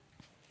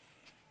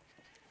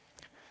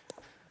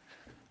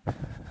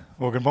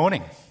Well, good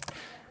morning.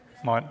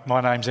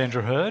 My name's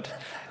Andrew Hurd,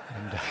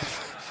 and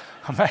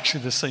I'm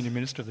actually the senior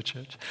minister of the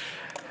church.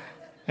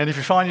 And if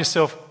you find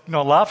yourself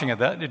not laughing at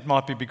that, it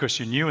might be because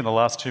you're new in the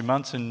last 2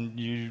 months and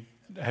you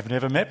have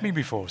never met me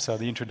before, so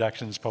the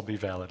introduction is probably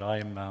valid.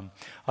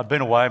 I've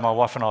been away, my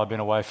wife and I have been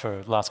away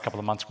for the last couple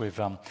of months. We've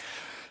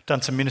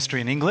done some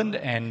ministry in England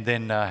and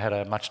then had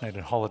a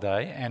much-needed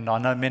holiday, and I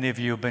know many of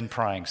you have been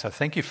praying, so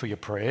thank you for your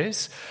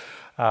prayers.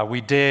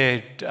 We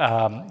dared,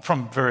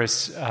 from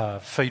various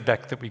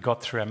feedback that we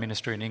got through our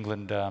ministry in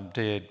England,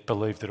 dared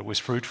believe that it was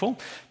fruitful.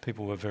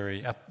 People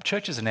were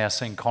churches are now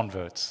seeing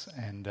converts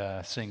and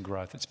seeing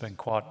growth. It's been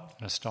quite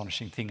an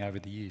astonishing thing over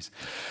the years.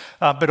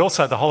 But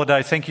also the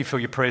holiday, thank you for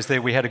your prayers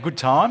there. We had a good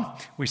time.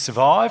 We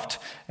survived,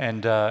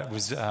 and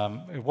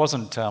it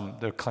wasn't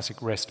the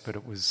classic rest, but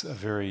it was a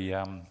very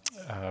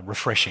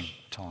refreshing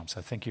time.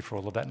 So thank you for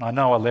all of that. And I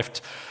know I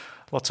left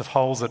lots of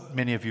holes that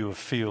many of you have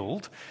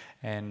filled,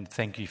 and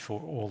thank you for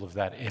all of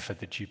that effort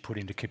that you put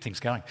in to keep things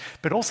going.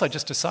 But also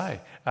just to say,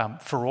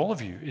 for all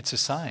of you, it's the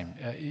same.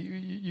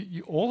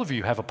 All of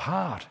you have a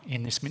part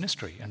in this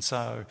ministry. And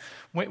so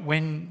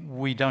when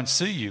we don't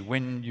see you,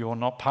 when you're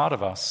not part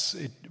of us,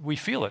 we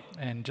feel it.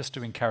 And just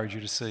to encourage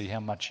you to see how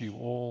much you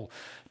all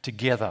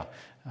together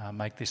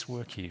make this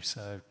work here.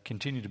 So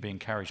continue to be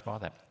encouraged by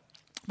that.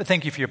 But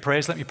thank you for your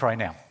prayers. Let me pray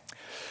now.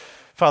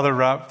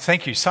 Father,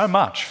 thank you so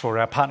much for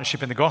our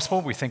partnership in the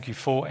gospel. We thank you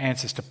for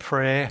answers to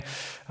prayer.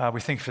 We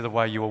thank you for the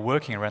way you are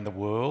working around the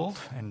world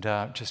and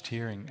just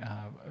hearing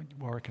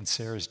Warwick and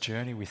Sarah's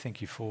journey. We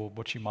thank you for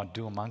what you might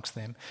do amongst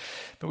them.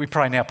 But we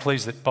pray now,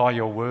 please, that by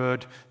your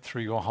word,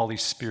 through your Holy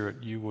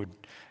Spirit, you would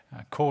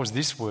cause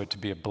this word to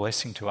be a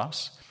blessing to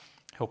us.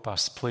 Help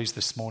us, please,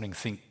 this morning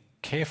think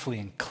carefully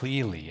and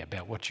clearly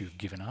about what you've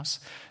given us,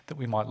 that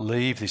we might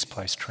leave this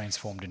place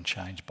transformed and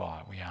changed by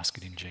it. We ask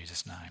it in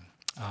Jesus' name.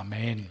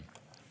 Amen.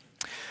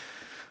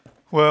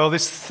 Well,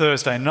 this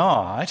Thursday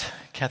night,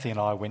 Kathy and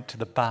I went to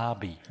the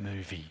Barbie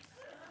movie.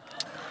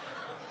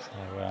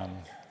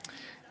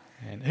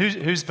 And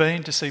who's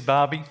been to see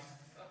Barbie?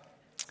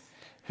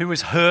 Who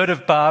has heard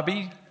of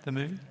Barbie, the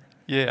movie?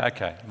 Yeah,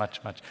 okay,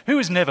 much. Who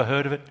has never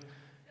heard of it?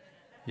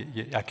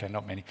 Yeah, okay,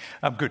 not many.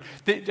 Good.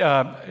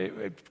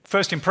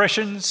 First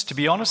impressions, to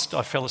be honest,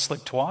 I fell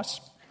asleep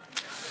twice.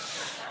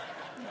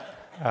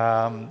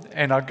 And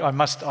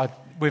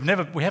we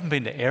haven't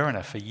been to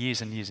Erina for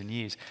years and years and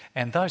years,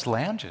 and those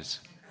lounges,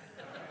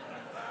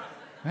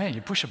 man,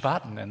 you push a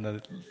button and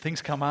the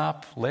things come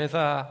up,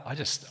 leather. I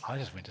just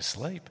went to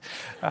sleep.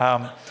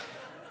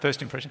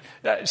 First impression.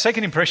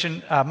 Second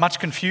impression, much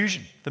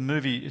confusion. The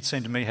movie, it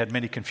seemed to me, had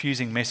many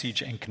confusing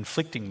message and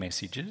conflicting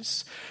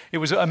messages. It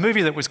was a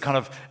movie that was kind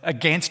of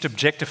against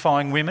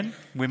objectifying women.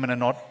 Women are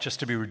not just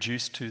to be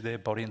reduced to their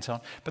body and so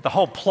on. But the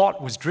whole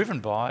plot was driven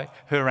by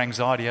her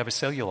anxiety over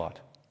cellulite.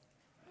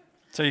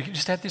 So you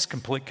just had this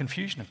complete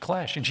confusion and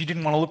clash, and she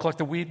didn't want to look like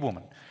the weird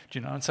woman,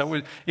 and so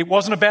it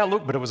wasn't about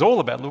look, but it was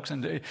all about looks,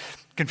 and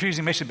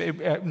confusing message,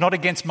 not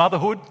against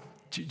motherhood,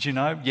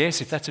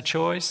 yes, if that's a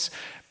choice,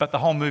 but the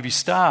whole movie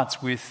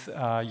starts with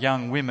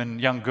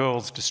young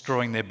girls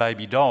destroying their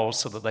baby dolls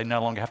so that they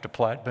no longer have to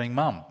play it being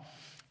mum,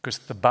 because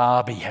the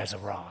Barbie has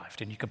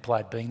arrived and you can play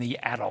it being the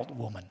adult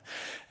woman.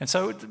 And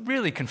so it's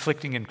really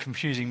conflicting and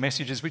confusing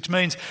messages, which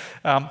means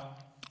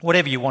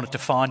whatever you wanted to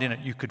find in it,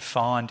 you could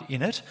find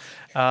in it.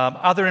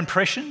 Other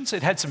impressions,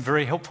 it had some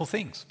very helpful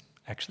things,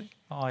 actually.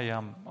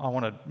 I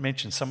want to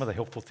mention some of the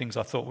helpful things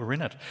I thought were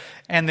in it.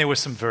 And there were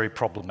some very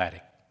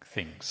problematic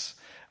things,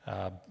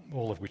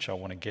 all of which I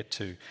want to get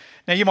to.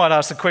 Now, you might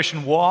ask the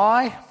question,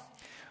 why?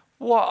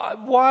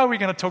 Why are we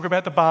going to talk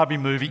about the Barbie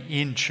movie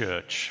in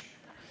church?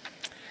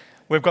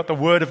 We've got the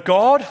Word of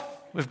God.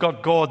 We've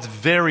got God's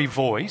very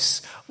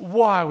voice.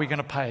 Why are we going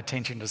to pay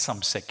attention to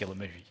some secular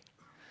movie?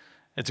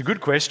 It's a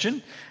good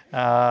question.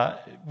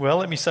 Well,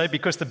 let me say,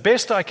 because the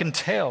best I can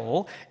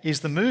tell is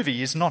the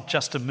movie is not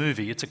just a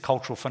movie, it's a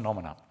cultural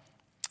phenomenon.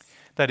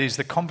 That is,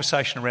 the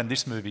conversation around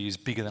this movie is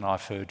bigger than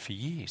I've heard for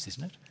years,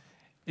 isn't it?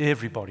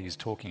 Everybody is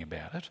talking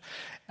about it.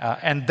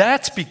 And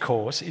that's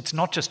because it's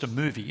not just a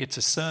movie, it's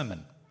a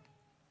sermon.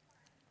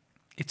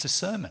 It's a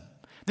sermon.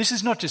 This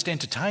is not just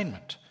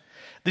entertainment.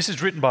 This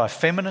is written by a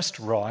feminist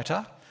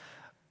writer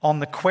on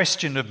the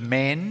question of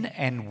men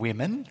and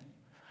women,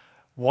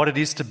 what it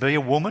is to be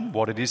a woman,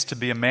 what it is to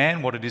be a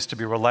man, what it is to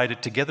be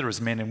related together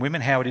as men and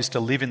women, how it is to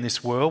live in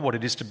this world, what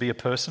it is to be a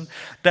person.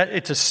 That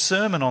it's a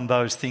sermon on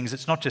those things.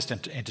 It's not just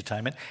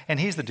entertainment. And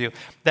here's the deal.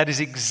 That is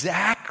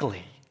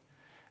exactly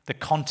the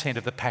content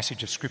of the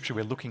passage of Scripture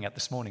we're looking at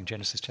this morning,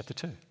 Genesis chapter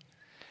 2.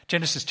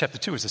 Genesis chapter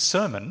 2 is a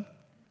sermon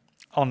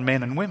on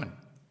men and women.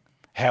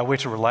 How we're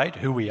to relate,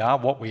 who we are,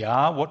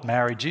 what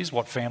marriage is,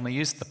 what family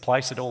is, the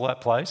place that all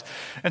that plays.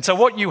 And so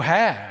what you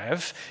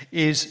have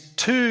is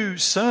 2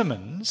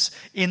 sermons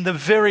in the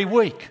very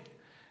week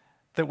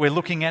that we're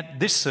looking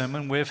at this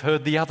sermon, we've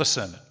heard the other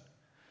sermon.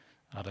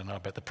 I don't know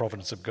about the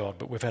providence of God,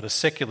 but we've had a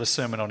secular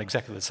sermon on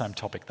exactly the same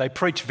topic. They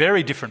preach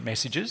very different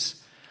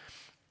messages,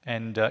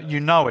 and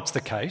it's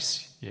the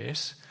case,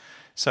 yes.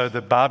 So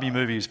the Barbie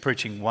movie is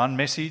preaching one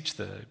message,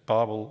 the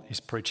Bible is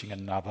preaching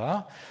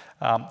another.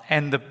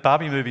 And the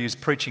Barbie movie is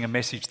preaching a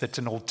message that's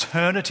an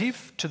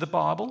alternative to the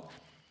Bible.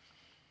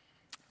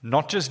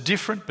 Not just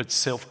different, but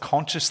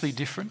self-consciously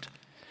different.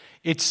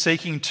 It's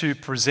seeking to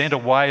present a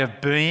way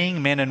of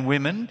being, men and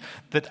women,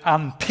 that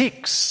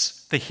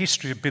unpicks the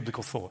history of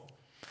biblical thought,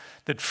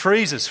 that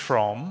frees us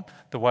from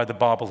the way the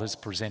Bible has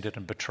presented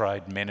and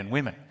portrayed men and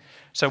women.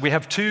 So we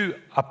have two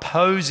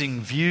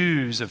opposing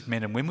views of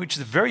men and women, which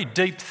is a very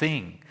deep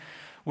thing.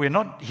 We're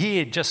not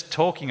here just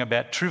talking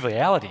about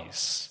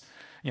trivialities,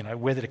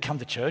 whether to come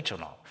to church or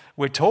not.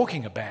 We're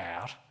talking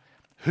about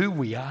who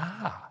we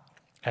are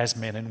as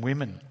men and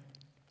women.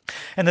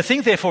 And the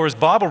thing, therefore, as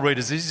Bible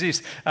readers is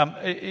this,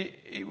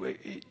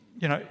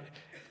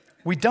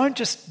 we don't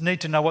just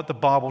need to know what the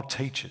Bible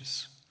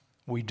teaches.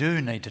 We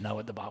do need to know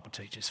what the Bible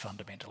teaches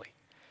fundamentally.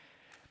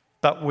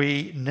 But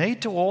we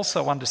need to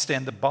also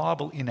understand the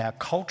Bible in our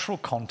cultural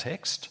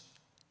context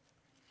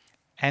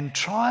and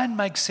try and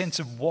make sense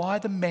of why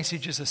the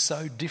messages are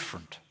so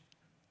different.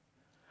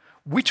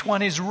 Which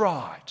one is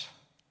right?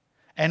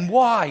 And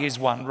why is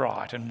one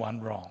right and one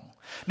wrong?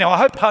 Now, I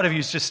hope part of you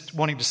is just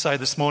wanting to say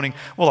this morning,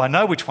 well, I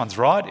know which one's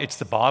right. It's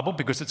the Bible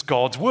because it's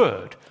God's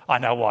word. I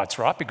know why it's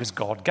right because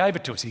God gave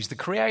it to us. He's the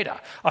creator.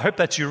 I hope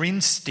that's your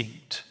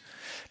instinct.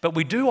 But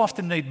we do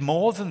often need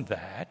more than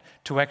that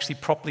to actually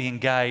properly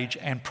engage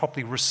and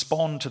properly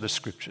respond to the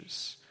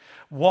scriptures.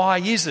 Why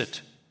is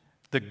it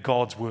that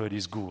God's word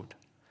is good?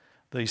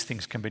 These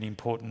things can be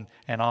important,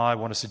 and I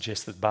want to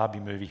suggest that the Barbie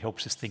movie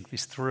helps us think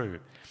this through.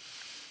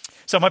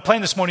 So my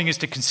plan this morning is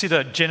to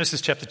consider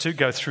Genesis chapter 2,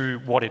 go through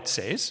what it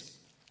says,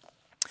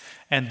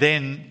 and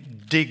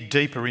then dig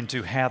deeper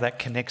into how that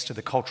connects to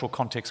the cultural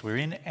context we're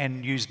in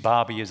and use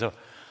Barbie as a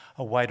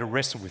way to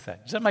wrestle with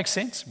that. Does that make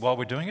sense while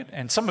we're doing it?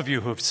 And some of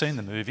you who have seen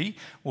the movie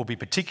will be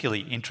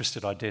particularly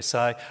interested, I dare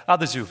say.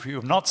 Others who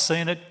have not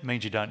seen it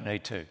means you don't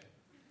need to.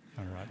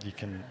 All right, you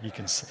can.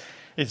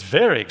 It's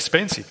very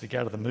expensive to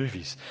go to the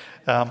movies.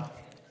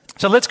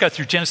 So let's go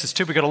through Genesis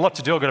 2. We've got a lot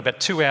to do. I've got about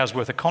 2 hours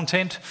worth of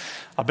content.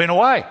 I've been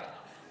away.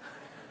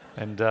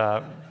 And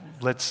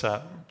let's...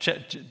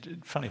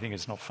 funny thing,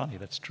 it's not funny,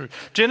 that's true.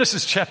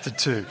 Genesis chapter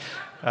 2.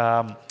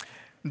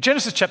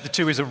 Genesis chapter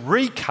 2 is a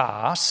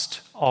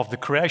recast of the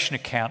creation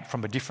account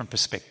from a different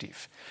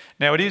perspective.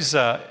 Now, it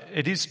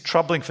is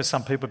troubling for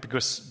some people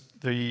because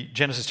the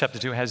Genesis chapter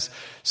 2 has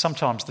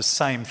sometimes the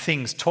same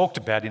things talked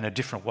about in a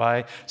different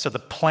way. So the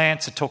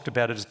plants are talked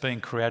about as being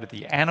created,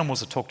 the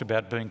animals are talked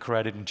about being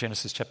created in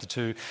Genesis chapter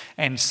 2,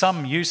 and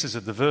some uses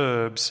of the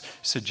verbs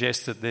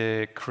suggest that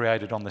they're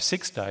created on the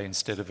sixth day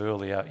instead of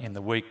earlier in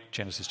the week,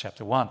 Genesis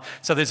chapter 1.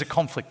 So there's a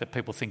conflict that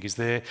people think is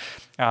there.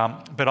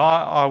 But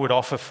I would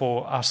offer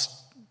for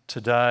us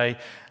today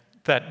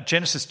that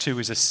Genesis 2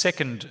 is a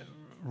second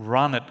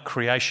run at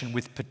creation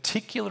with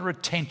particular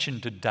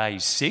attention to day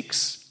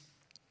 6,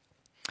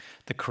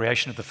 the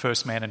creation of the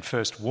first man and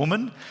first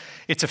woman.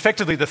 It's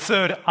effectively the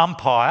third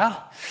umpire,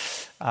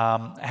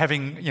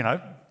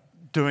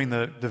 doing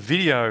the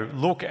video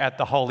look at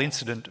the whole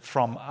incident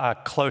from a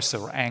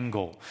closer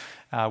angle,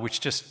 which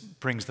just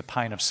brings the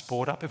pain of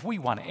sport up. Have we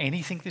won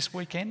anything this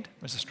weekend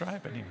as Australia?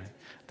 But anyway,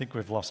 I think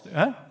we've lost it.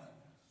 Huh?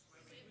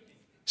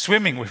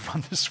 Swimming, we've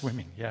won the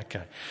swimming. Yeah,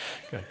 okay.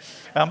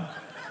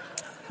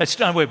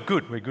 We're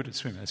good. We're good at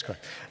swimming. That's great.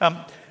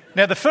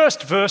 Now, the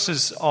first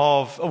verse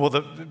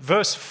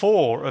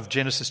 4 of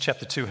Genesis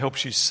chapter 2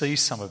 helps you see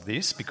some of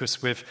this because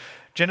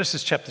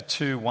Genesis chapter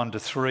 2, 1 to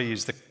 3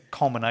 is the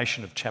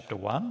culmination of chapter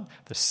 1,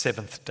 the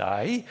seventh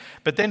day.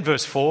 But then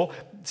verse 4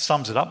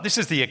 sums it up. This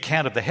is the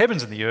account of the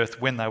heavens and the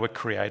earth when they were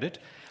created,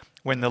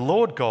 when the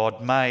Lord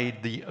God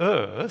made the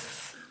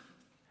earth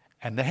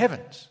and the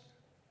heavens.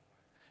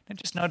 Now,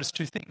 just notice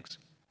two things.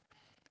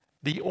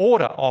 The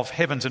order of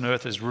heavens and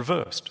earth is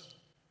reversed.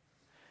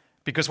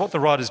 Because what the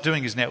writer's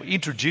doing is now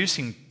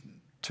introducing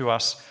to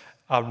us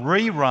a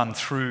rerun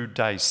through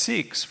day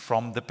 6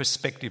 from the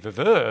perspective of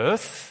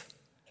earth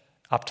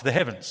up to the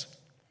heavens.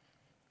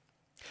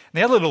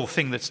 The other little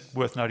thing that's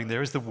worth noting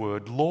there is the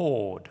word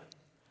Lord.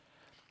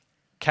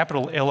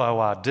 Capital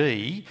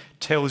L-O-R-D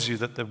tells you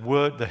that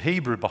the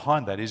Hebrew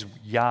behind that is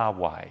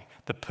Yahweh,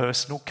 the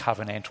personal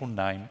covenantal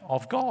name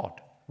of God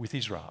with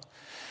Israel.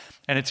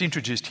 And it's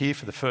introduced here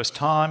for the first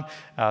time.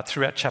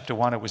 Throughout chapter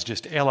 1 it was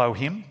just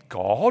Elohim,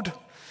 God.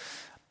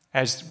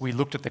 As we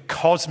looked at the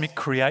cosmic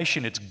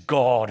creation, it's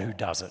God who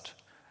does it,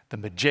 the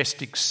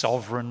majestic,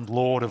 sovereign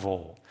Lord of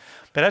all.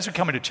 But as we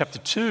come into chapter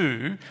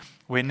 2,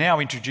 we're now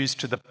introduced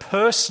to the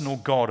personal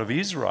God of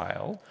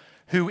Israel,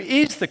 who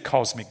is the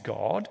cosmic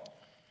God,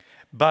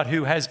 but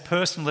who has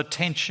personal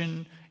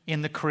attention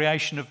in the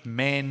creation of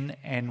men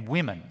and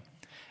women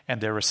and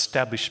their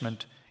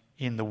establishment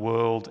in the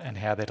world and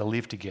how they're to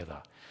live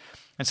together.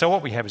 And so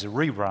what we have is a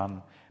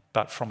rerun,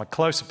 but from a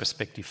closer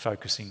perspective,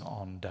 focusing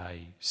on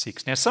day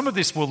 6. Now, some of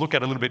this we'll look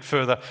at a little bit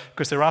further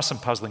because there are some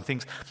puzzling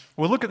things.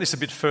 We'll look at this a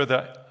bit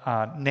further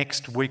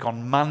next week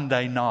on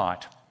Monday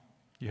night.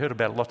 You heard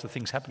about lots of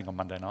things happening on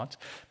Monday nights,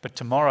 but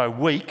tomorrow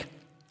week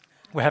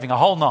we're having a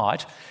whole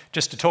night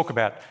just to talk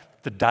about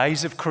the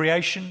days of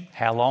creation.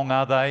 How long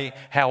are they?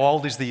 How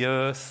old is the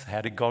earth?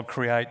 How did God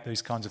create?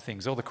 These kinds of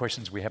things. All the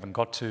questions we haven't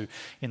got to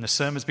in the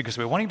sermons because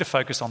we're wanting to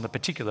focus on the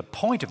particular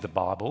point of the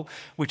Bible,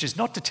 which is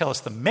not to tell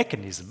us the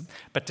mechanism,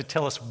 but to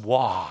tell us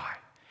why.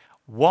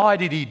 Why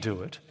did he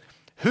do it?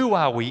 Who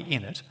are we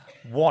in it?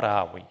 What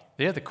are we?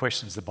 They're the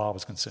questions the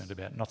Bible's concerned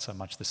about, not so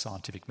much the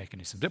scientific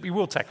mechanism. But we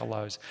will tackle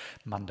those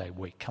Monday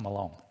week. Come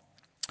along.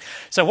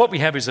 So what we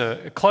have is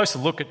a closer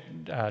look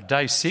at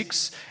day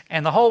 6,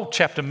 and the whole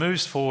chapter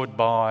moves forward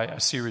by a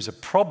series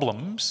of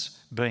problems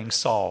being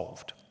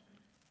solved.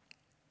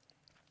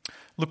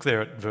 Look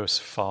there at verse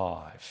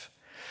 5.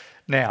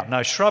 Now,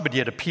 no shrub had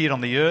yet appeared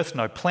on the earth,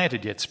 no plant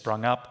had yet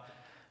sprung up,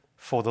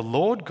 for the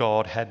Lord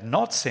God had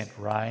not sent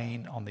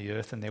rain on the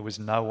earth, and there was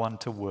no one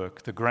to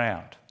work the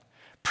ground.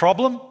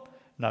 Problem?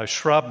 No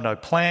shrub, no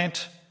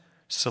plant.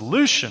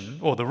 Solution,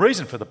 or the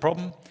reason for the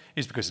problem,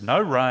 is because no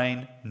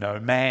rain, no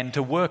man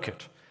to work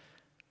it.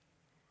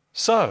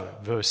 So,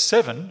 verse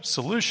 7,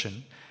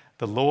 solution,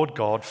 the Lord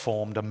God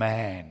formed a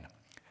man.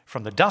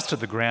 From the dust of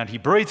the ground he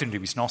breathed into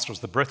his nostrils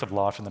the breath of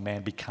life, and the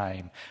man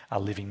became a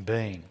living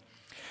being.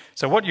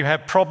 So what you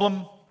have,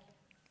 problem,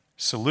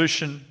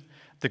 solution,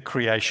 the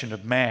creation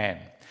of man.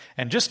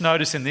 And just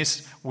notice in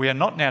this, we are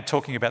not now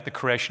talking about the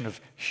creation of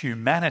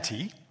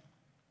humanity.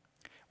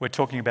 We're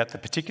talking about the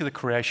particular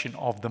creation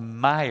of the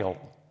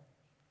male,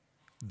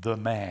 the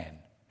man,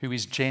 who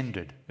is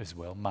gendered as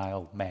well,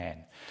 male,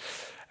 man.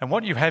 And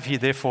what you have here,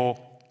 therefore,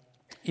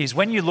 is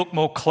when you look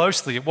more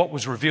closely at what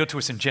was revealed to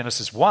us in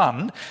Genesis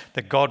 1,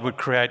 that God would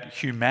create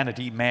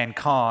humanity,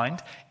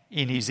 mankind,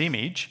 in his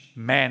image,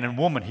 man and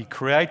woman, he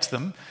creates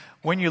them.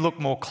 When you look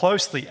more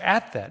closely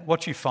at that,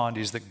 what you find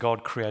is that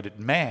God created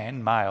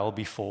man, male,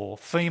 before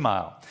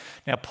female.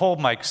 Now, Paul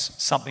makes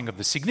something of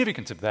the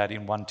significance of that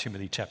in 1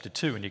 Timothy chapter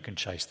 2, and you can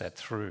chase that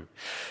through.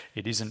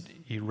 It isn't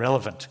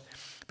irrelevant.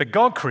 But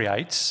God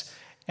creates,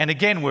 and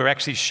again, we're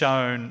actually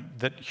shown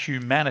that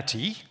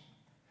humanity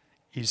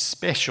is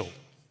special.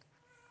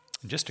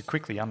 And just to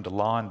quickly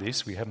underline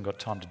this, we haven't got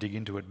time to dig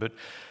into it, but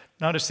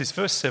notice this,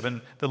 verse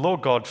 7, the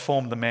Lord God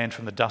formed the man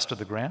from the dust of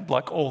the ground,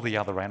 like all the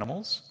other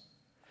animals,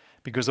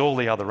 because all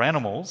the other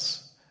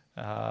animals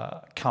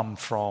come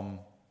from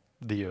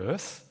the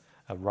earth,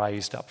 are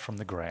raised up from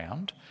the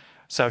ground.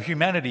 So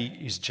humanity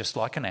is just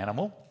like an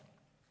animal.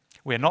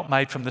 We're not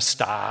made from the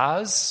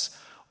stars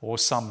or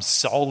some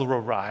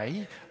solar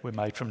array. We're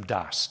made from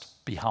dust.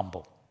 Be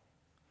humble.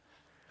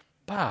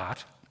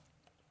 But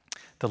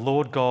the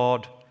Lord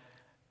God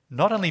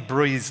not only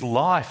breathes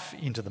life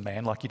into the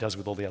man like he does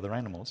with all the other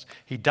animals,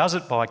 he does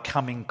it by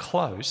coming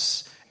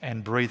close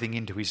and breathing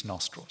into his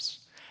nostrils.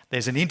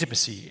 There's an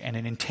intimacy and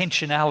an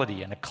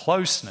intentionality and a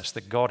closeness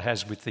that God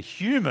has with the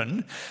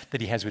human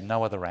that he has with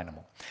no other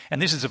animal. And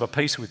this is of a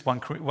piece with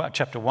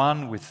chapter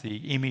 1 with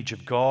the image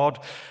of God.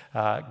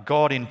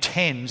 God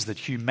intends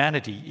that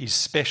humanity is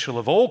special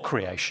of all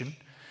creation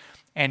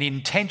and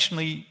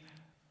intentionally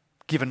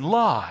given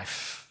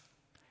life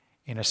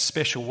in a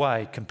special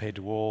way compared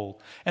to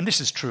all. And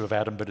this is true of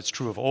Adam, but it's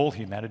true of all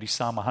humanity.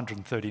 Psalm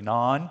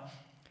 139,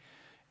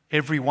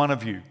 every one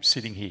of you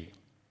sitting here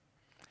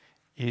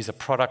is a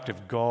product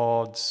of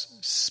God's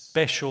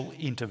special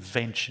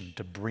intervention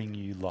to bring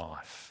you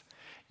life.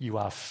 You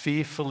are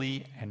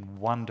fearfully and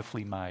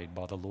wonderfully made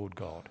by the Lord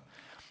God.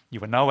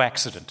 You are no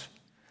accident.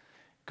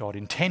 God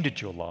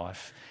intended your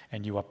life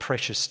and you are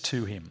precious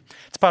to him.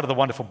 It's part of the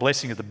wonderful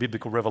blessing of the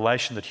biblical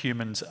revelation that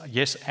humans,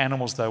 yes,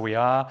 animals though we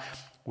are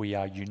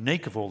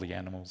unique of all the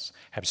animals,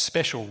 have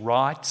special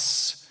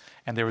rights,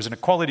 and there is an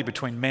equality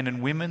between men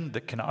and women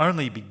that can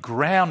only be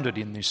grounded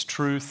in this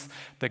truth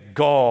that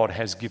God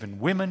has given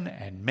women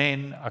and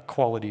men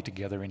equality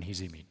together in his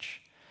image.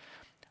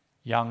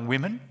 Young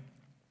women,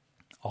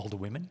 older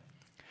women,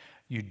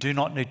 you do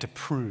not need to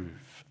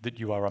prove that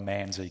you are a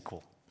man's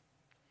equal.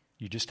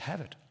 You just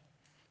have it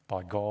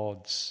by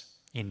God's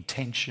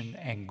intention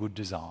and good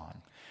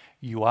design.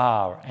 You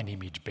are an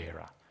image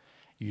bearer.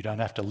 You don't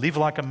have to live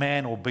like a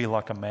man or be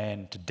like a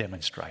man to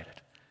demonstrate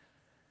it.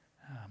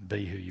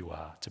 Be who you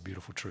are. It's a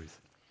beautiful truth.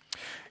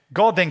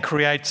 God then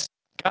creates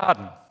a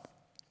garden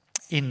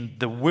in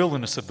the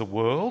wilderness of the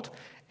world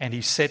and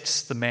he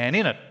sets the man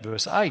in it.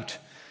 Verse 8,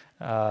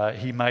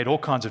 he made all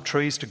kinds of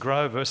trees to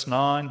grow. Verse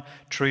 9,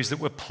 trees that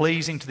were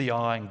pleasing to the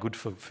eye and good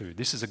for food.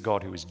 This is a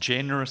God who is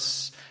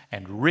generous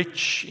and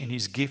rich in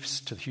his gifts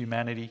to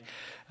humanity.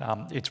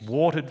 It's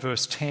watered,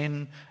 verse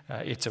 10.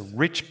 It's a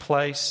rich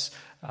place.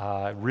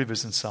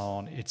 Rivers and so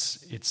on.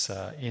 It's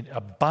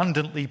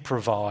abundantly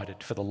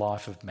provided for the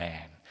life of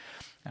man.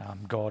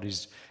 God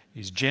is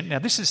gentle. Now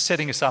this is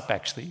setting us up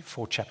actually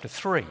for chapter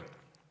 3.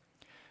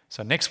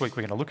 So next week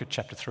we're going to look at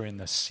chapter 3 in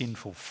the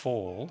sinful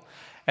fall.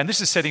 And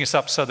this is setting us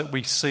up so that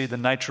we see the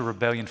nature of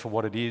rebellion for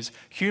what it is.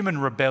 Human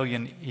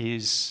rebellion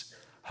is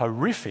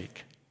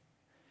horrific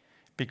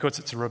because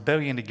it's a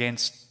rebellion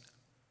against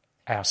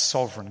our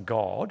sovereign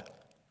God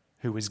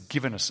who has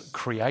given us,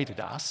 created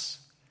us,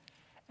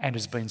 and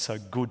has been so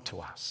good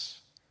to us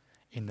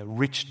in the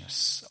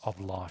richness of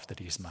life that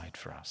he has made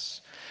for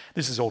us.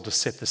 This is all to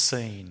set the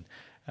scene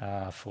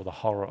for the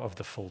horror of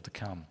the fall to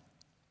come.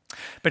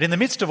 But in the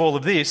midst of all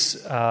of this,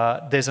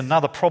 there's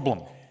another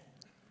problem.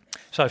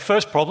 So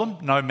first problem,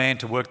 no man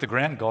to work the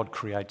ground. God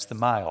creates the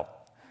male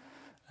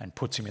and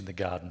puts him in the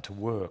garden to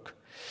work.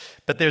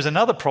 But there's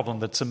another problem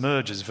that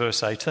emerges,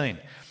 verse 18.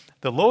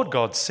 The Lord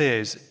God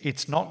says,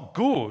 it's not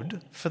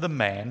good for the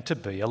man to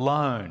be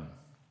alone.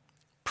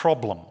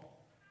 Problem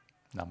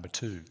number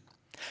 2.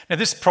 Now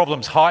this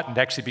problem's heightened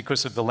actually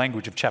because of the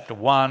language of chapter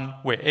 1,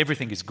 where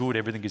everything is good,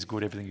 everything is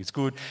good, everything is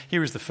good.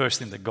 Here is the first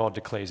thing that God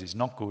declares is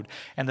not good.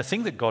 And the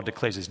thing that God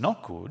declares is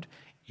not good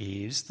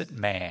is that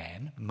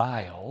man,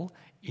 male,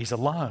 is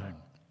alone.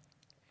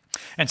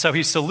 And so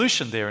his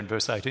solution there in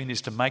verse 18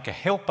 is to make a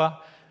helper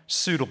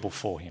suitable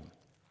for him.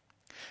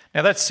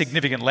 Now that's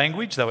significant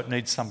language, though it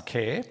needs some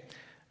care.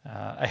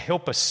 A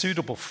helper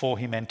suitable for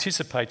him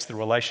anticipates the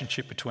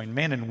relationship between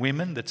men and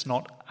women that's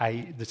not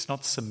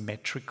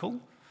symmetrical.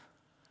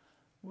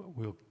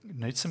 We'll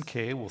need some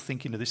care. We'll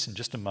think into this in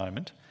just a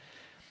moment.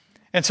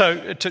 And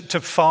so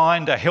to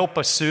find a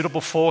helper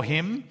suitable for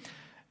him,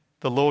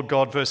 the Lord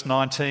God, verse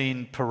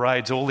 19,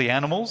 parades all the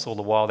animals, all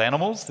the wild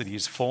animals that he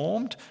has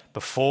formed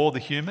before the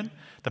human,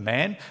 the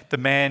man. The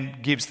man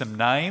gives them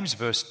names,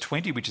 verse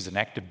 20, which is an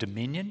act of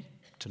dominion,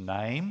 to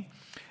name.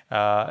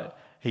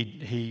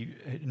 He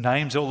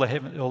names all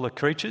the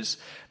creatures,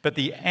 but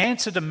the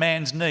answer to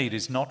man's need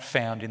is not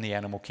found in the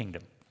animal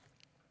kingdom.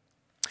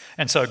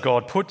 And so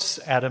God puts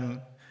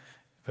Adam,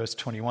 verse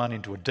 21,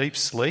 into a deep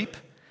sleep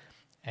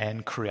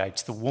and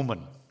creates the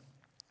woman.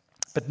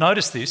 But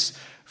notice this,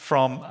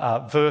 from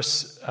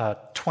verse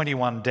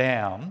 21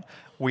 down,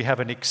 we have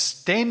an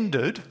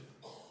extended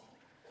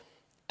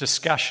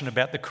discussion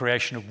about the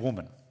creation of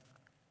woman.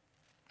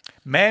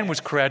 Man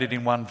was created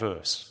in one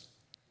verse.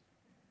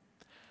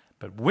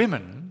 But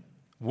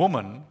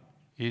woman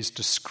is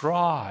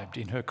described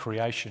in her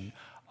creation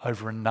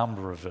over a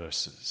number of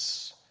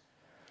verses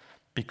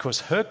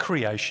because her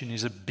creation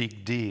is a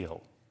big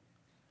deal.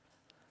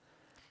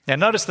 Now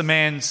notice the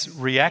man's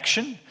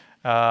reaction,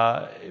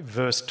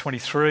 verse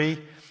 23,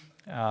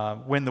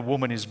 when the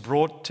woman is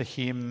brought to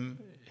him,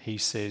 he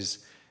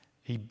says,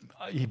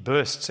 he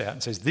bursts out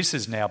and says, "This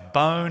is now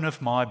bone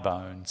of my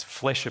bones,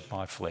 flesh of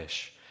my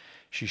flesh.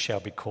 She shall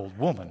be called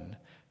woman,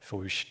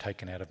 for she is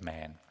taken out of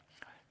man."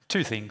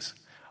 2 things.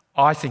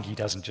 I think he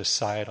doesn't just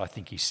say it, I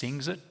think he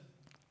sings it.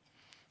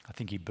 I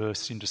think he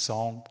bursts into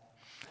song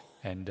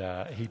and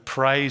he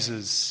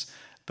praises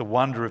the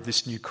wonder of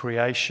this new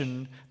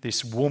creation,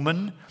 this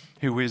woman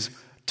who is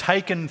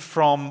taken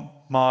from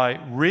my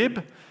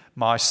rib,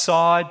 my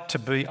side, to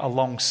be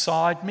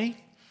alongside me,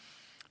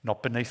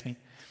 not beneath me,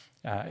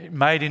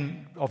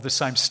 made of the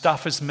same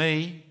stuff as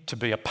me, to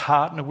be a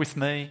partner with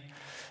me.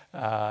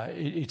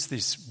 It's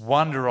this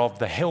wonder of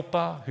the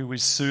helper who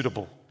is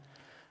suitable.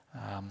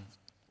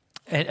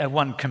 And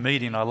one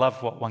comedian, I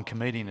love what one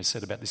comedian has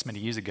said about this many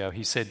years ago.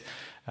 He said,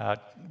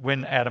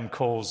 when Adam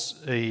calls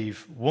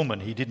Eve woman,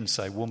 he didn't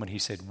say woman, he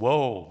said,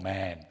 "Whoa,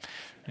 man."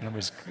 And it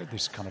was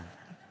this kind of,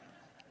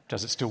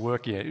 does it still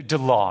work? Yeah,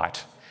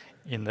 delight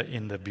in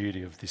the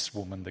beauty of this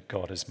woman that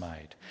God has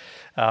made.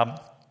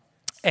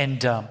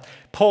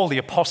 Paul the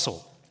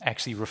Apostle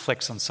actually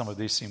reflects on some of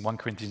this in 1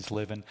 Corinthians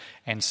 11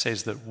 and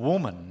says that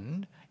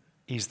woman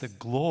is the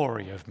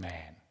glory of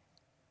man.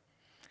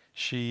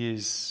 She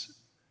is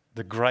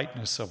the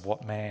greatness of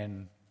what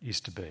man is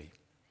to be,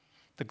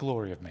 the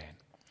glory of man.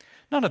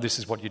 None of this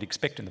is what you'd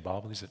expect in the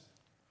Bible, is it?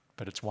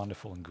 But it's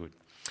wonderful and good.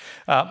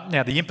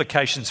 Now, the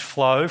implications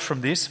flow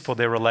from this for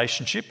their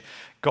relationship.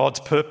 God's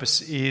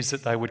purpose is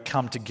that they would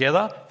come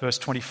together, verse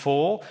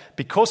 24.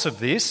 Because of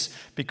this,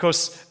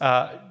 because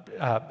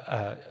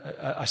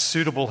a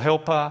suitable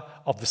helper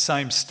of the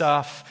same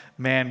stuff,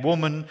 man,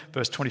 woman,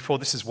 verse 24,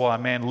 this is why a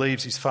man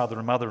leaves his father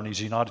and mother and is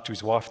united to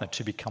his wife and the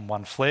two become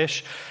one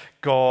flesh.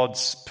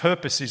 God's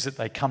purpose is that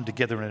they come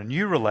together in a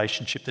new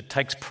relationship that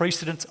takes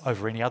precedence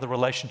over any other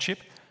relationship.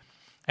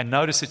 And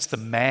notice it's the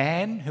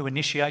man who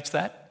initiates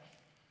that.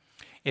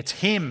 It's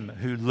him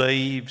who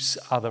leaves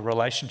other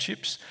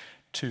relationships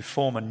to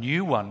form a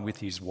new one with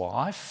his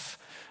wife.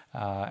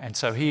 And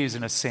so he is,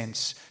 in a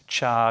sense,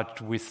 charged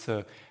with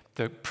the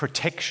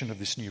protection of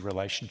this new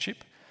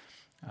relationship,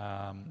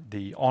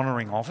 the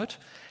honouring of it.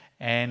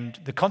 And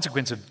the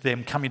consequence of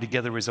them coming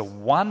together is a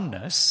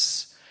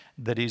oneness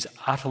that is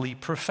utterly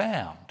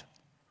profound.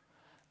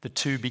 The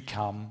two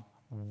become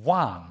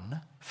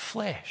one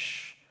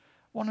flesh.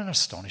 What an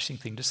astonishing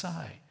thing to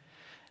say.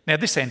 Now,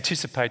 this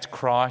anticipates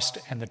Christ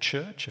and the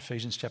church,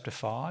 Ephesians chapter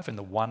 5, and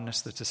the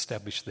oneness that's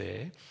established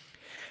there.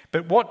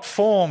 But what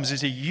forms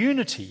is a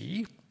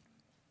unity,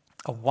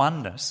 a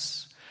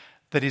oneness,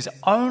 that is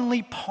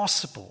only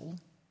possible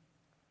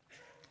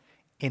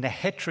in a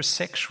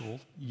heterosexual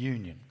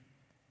union.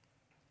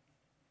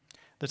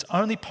 That's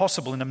only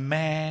possible in a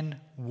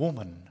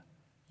man-woman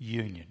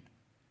union.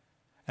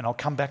 And I'll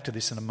come back to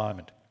this in a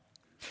moment.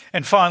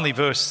 And finally,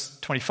 verse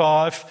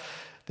 25,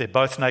 they're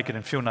both naked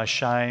and feel no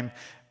shame.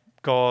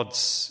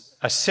 God's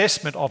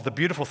assessment of the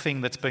beautiful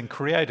thing that's been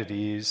created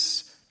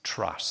is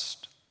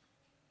trust.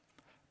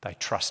 They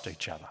trust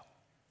each other.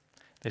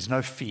 There's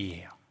no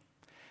fear.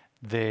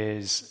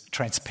 There's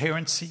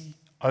transparency,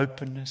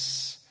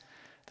 openness.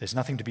 There's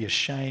nothing to be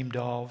ashamed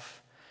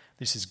of.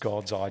 This is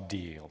God's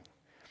ideal.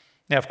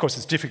 Now, of course,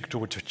 it's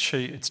difficult to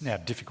achieve. It's now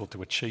difficult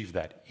to achieve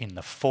that in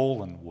the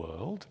fallen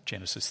world,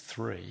 Genesis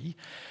 3.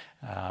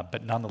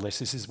 But nonetheless,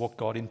 this is what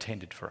God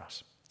intended for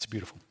us. It's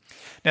beautiful.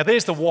 Now,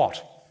 there's the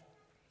what.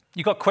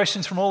 You got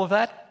questions from all of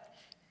that?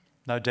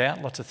 No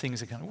doubt. Lots of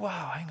things are going,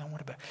 wow, hang on,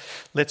 what about?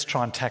 Let's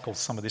try and tackle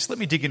some of this. Let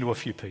me dig into a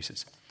few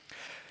pieces.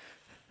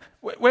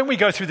 When we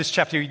go through this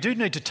chapter, you do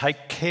need to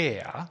take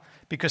care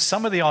because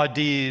some of the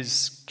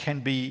ideas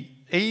can be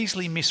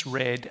easily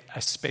misread,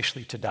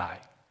 especially today.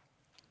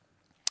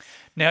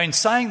 Now, in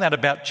saying that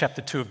about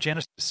chapter 2 of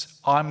Genesis,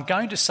 I'm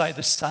going to say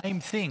the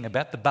same thing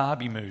about the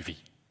Barbie movie.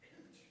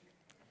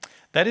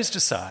 That is to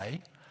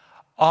say,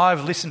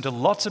 I've listened to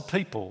lots of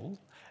people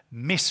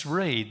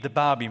misread the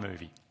Barbie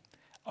movie,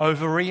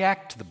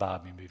 overreact to the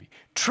Barbie movie,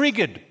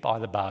 triggered by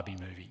the Barbie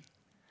movie.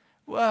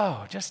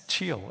 Whoa, just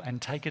chill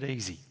and take it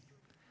easy.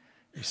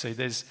 You see,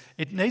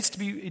 it needs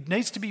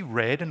to be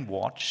read and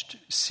watched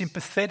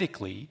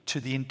sympathetically to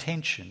the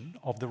intention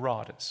of the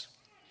writers.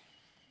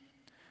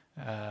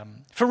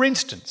 For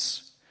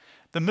instance,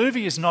 the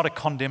movie is not a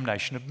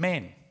condemnation of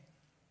men.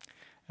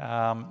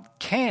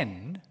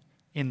 Ken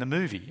in the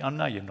movie, I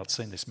know you've not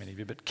seen this, many of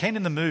you, but Ken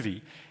in the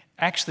movie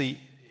actually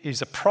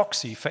is a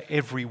proxy for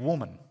every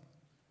woman.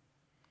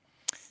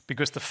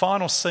 Because the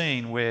final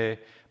scene where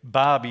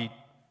Barbie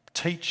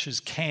teaches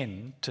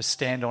Ken to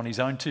stand on his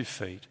own 2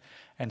 feet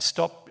and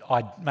stop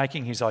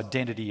making his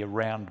identity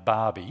around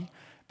Barbie,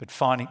 but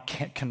finding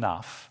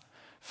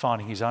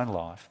his own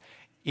life,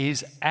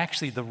 is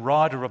actually the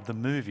writer of the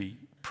movie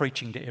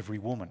preaching to every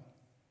woman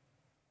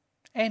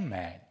and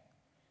man.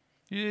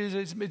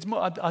 It's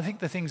more, I think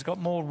the thing's got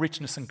more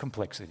richness and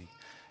complexity.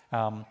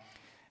 And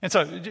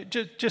so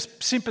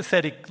just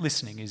sympathetic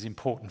listening is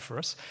important for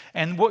us.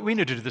 And what we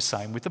need to do the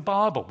same with the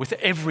Bible, with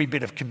every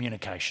bit of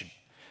communication.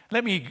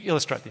 Let me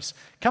illustrate this.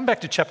 Come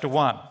back to chapter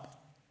 1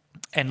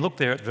 and look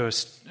there at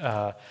verse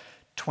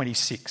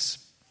 26.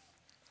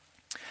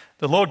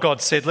 The Lord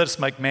God said, "Let us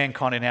make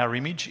mankind in our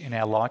image, in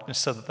our likeness,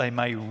 so that they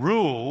may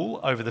rule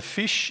over the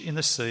fish in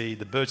the sea,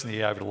 the birds in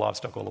the air, over the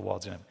livestock, all the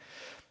wild animals,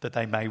 that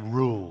they may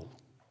rule."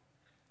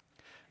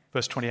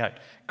 Verse 28,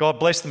 God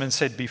blessed them and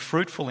said, "Be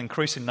fruitful,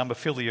 increase in number,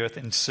 fill the earth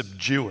and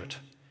subdue it,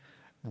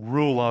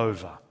 rule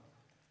over."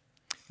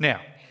 Now,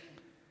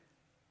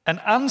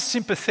 an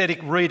unsympathetic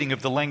reading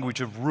of the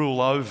language of rule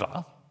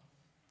over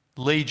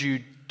leads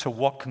you to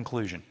what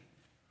conclusion?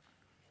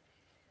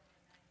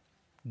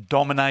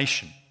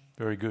 Domination.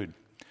 Very good.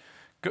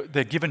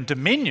 They're given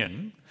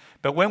dominion,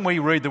 but when we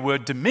read the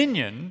word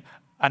dominion,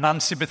 an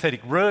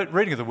unsympathetic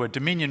reading of the word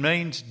dominion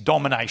means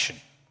domination.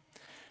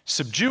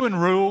 Subdue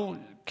and rule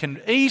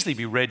can easily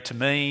be read to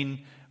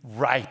mean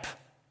rape,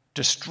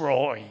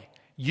 destroy,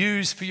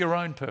 use for your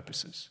own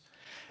purposes.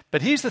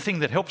 But here's the thing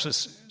that helps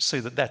us see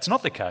that that's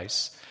not the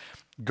case.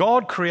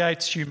 God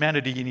creates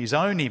humanity in his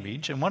own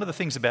image, and one of the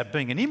things about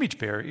being an image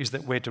bearer is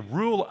that we're to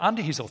rule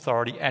under his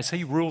authority as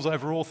he rules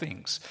over all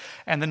things.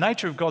 And the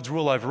nature of God's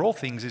rule over all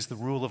things is the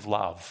rule of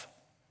love,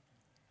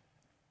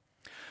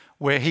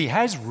 where he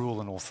has rule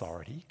and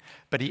authority,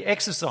 but he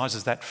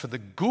exercises that for the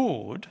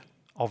good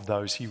of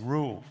those he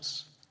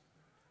rules.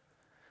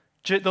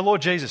 The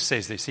Lord Jesus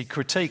says this. He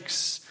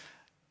critiques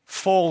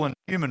fallen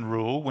human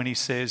rule when he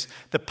says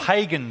the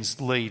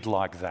pagans lead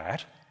like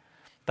that.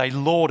 They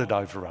lord it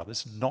over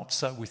others, not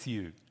so with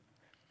you.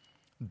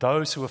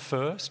 Those who are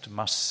first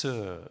must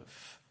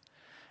serve.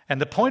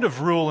 And the point of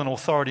rule and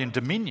authority and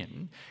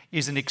dominion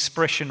is an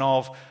expression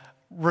of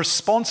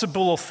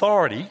responsible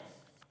authority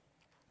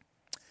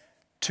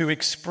to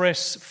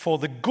express for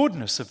the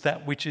goodness of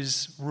that which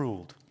is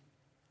ruled.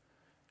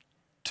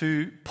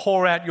 To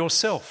pour out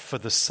yourself for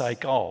the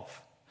sake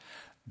of.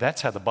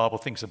 That's how the Bible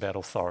thinks about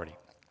authority,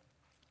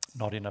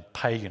 not in a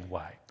pagan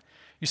way.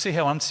 You see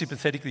how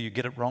unsympathetically you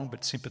get it wrong,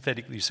 but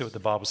sympathetically you see what the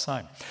Bible's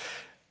saying.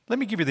 Let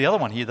me give you the other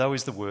one here, though,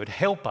 is the word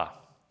helper.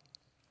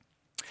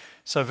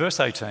 So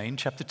verse 18,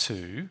 chapter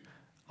 2,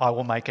 I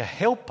will make a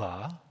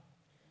helper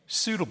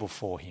suitable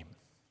for him.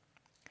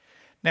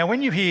 Now,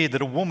 when you hear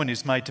that a woman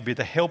is made to be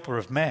the helper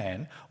of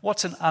man,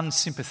 what's an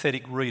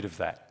unsympathetic read of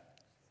that?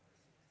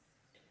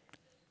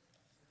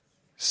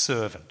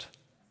 Servant.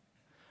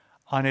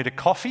 I need a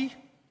coffee,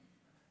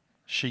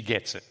 she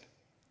gets it.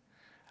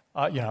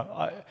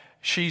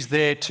 She's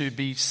there to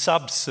be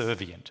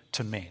subservient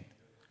to men.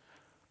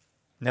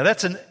 Now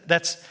that's a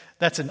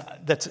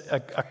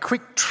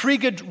quick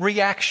triggered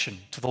reaction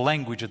to the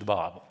language of the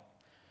Bible.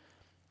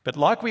 But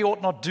like we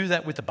ought not do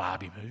that with the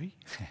Barbie movie,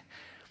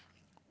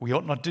 we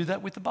ought not do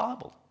that with the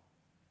Bible.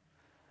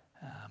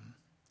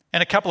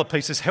 And a couple of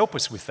pieces help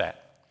us with that.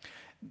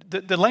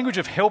 The language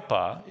of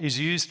helper is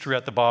used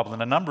throughout the Bible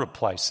in a number of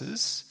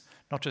places,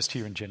 not just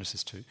here in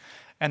Genesis 2.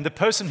 And the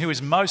person who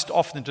is most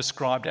often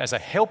described as a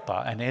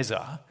helper, an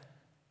Ezer,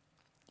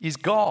 is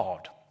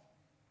God.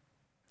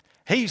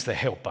 He's the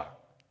helper.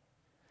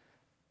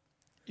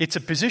 It's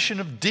a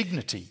position of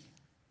dignity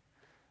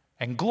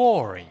and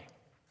glory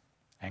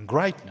and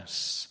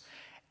greatness.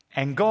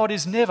 And God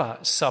is never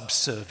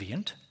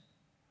subservient.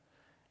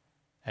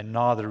 and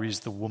neither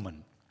is the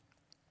woman.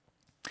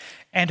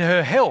 And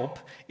her help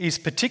is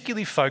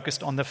particularly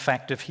focused on the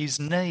fact of his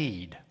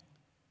need.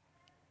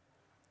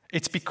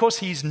 It's because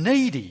he's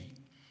needy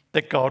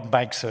that God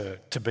makes her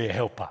to be a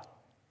helper,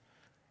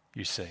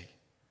 you see.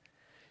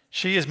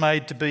 She is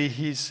made to be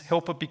his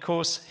helper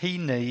because he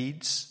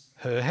needs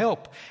her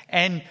help.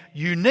 And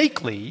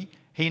uniquely,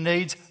 he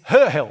needs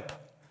her help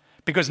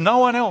because no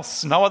one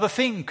else, no other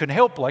thing can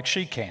help like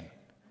she can.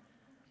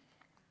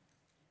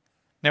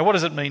 Now, what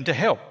does it mean to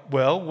help?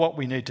 Well, what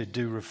we need to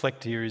do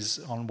reflect here is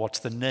on what's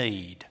the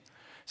need.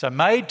 So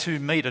made to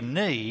meet a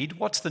need,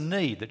 what's the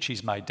need that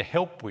she's made to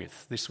help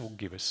with? This will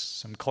give us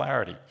some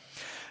clarity.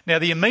 Now,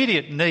 the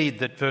immediate need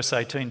that verse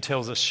 18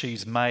 tells us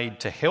she's made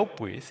to help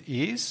with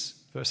is,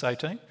 verse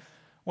 18,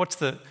 what's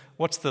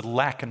the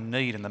lack and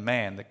need in the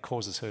man that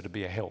causes her to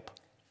be a help?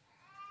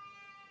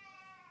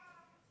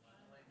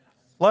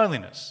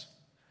 Loneliness.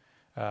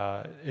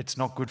 It's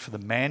not good for the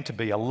man to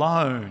be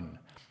alone.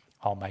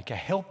 I'll make a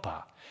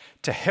helper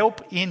to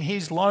help in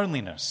his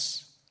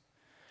loneliness,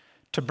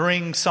 to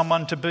bring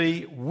someone to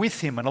be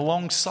with him and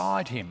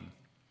alongside him,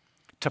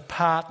 to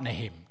partner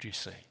him, do you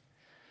see?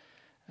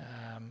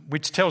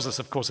 Which tells us,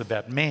 of course,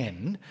 about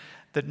men,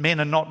 that men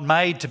are not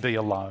made to be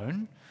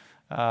alone,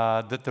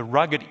 that the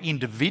rugged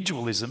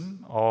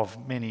individualism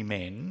of many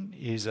men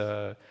is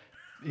a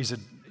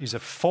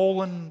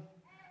fallen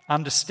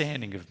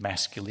understanding of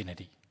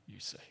masculinity, you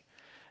see.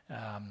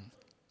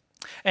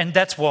 And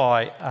that's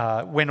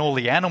why when all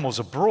the animals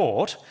are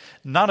brought,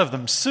 none of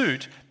them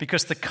suit,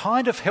 because the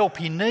kind of help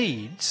he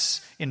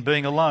needs in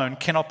being alone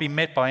cannot be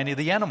met by any of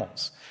the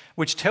animals,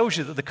 which tells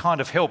you that the kind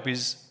of help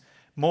is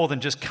more than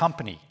just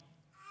company.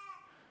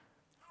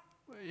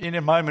 In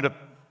a moment of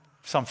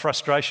some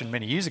frustration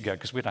many years ago,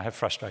 because we don't have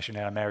frustration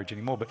in our marriage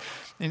anymore, but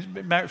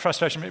in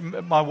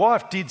frustration, my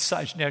wife did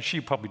say, now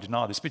she'll probably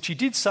deny this, but she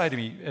did say to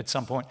me at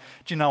some point,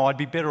 do you know, I'd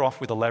be better off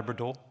with a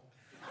Labrador.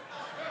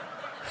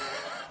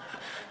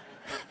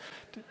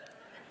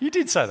 You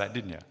did say that,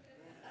 didn't you?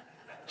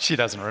 She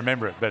doesn't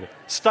remember it, but it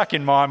stuck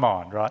in my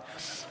mind, right?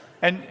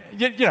 And,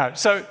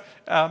 so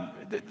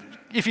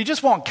if you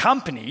just want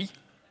company,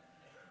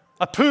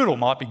 a poodle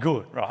might be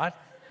good, right?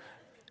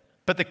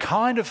 But the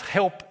kind of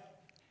help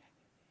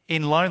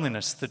in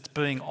loneliness that's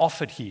being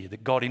offered here,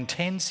 that God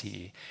intends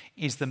here,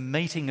 is the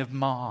meeting of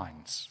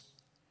minds,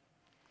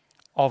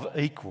 of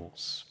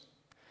equals,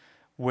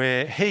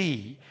 where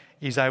he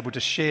is able to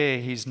share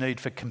his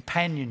need for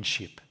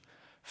companionship,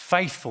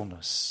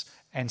 faithfulness,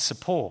 and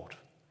support.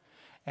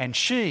 And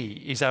she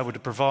is able to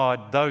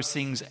provide those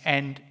things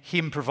and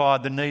him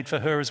provide the need for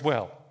her as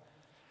well.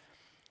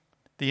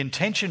 The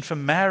intention for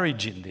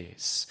marriage in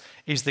this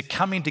is the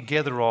coming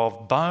together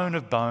of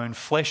bone,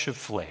 flesh of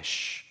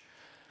flesh,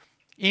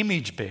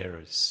 image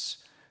bearers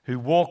who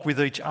walk with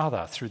each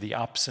other through the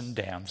ups and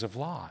downs of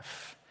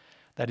life.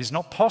 That is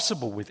not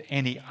possible with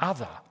any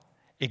other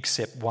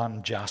except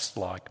one just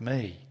like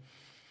me.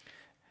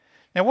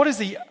 Now,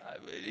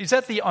 is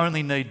that the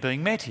only need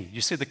being met here? You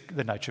see,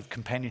 the nature of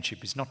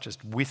companionship is not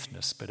just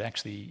witness, but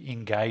actually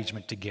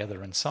engagement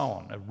together and so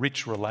on, a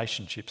rich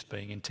relationships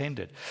being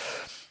intended.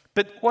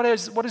 But what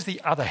is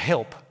the other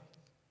help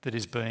that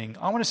is being...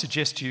 I want to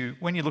suggest to you,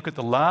 when you look at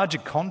the larger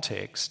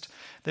context,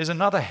 there's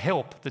another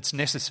help that's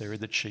necessary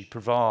that she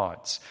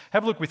provides.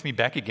 Have a look with me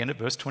back again at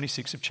verse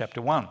 26 of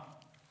chapter 1.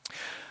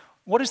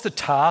 What is the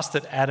task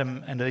that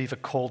Adam and Eve are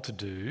called to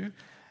do?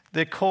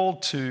 They're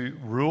called to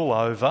rule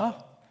over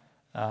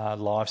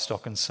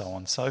livestock and so on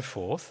and so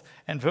forth.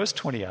 And verse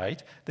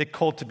 28, they're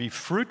called to be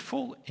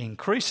fruitful,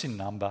 increase in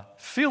number,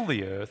 fill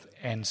the earth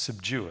and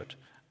subdue it,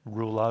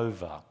 rule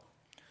over.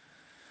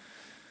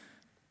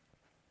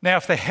 Now,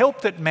 if the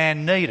help that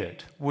man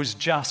needed was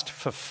just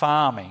for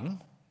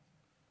farming,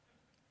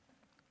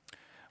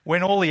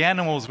 when all the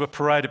animals were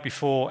paraded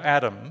before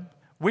Adam,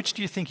 which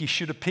do you think he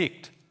should have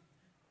picked?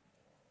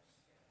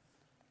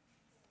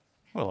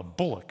 Well, a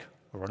bullock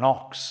or an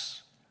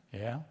ox,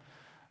 yeah?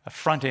 A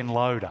front-end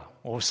loader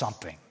or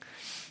something.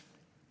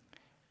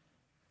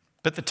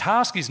 But the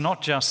task is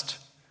not just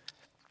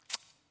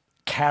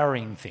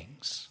carrying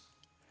things.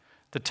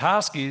 The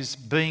task is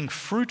being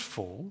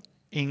fruitful,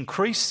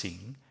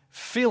 increasing,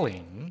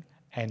 filling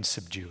and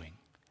subduing.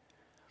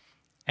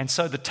 And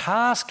so the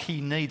task he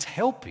needs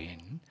help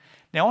in...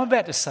 Now, I'm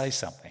about to say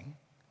something.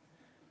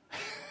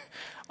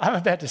 I'm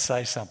about to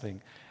say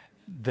something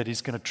that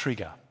is going to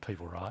trigger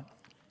people, right?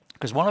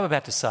 Because what I'm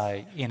about to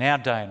say in our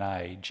day and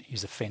age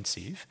is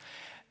offensive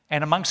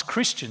and amongst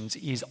Christians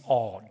is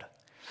odd.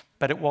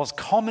 But it was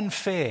common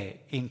fare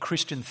in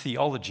Christian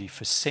theology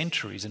for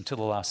centuries until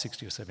the last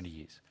 60 or 70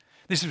 years.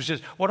 This was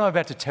just, what I'm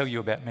about to tell you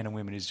about men and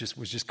women was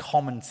just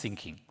common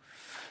thinking.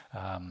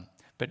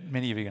 But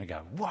many of you are going to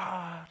go,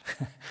 what?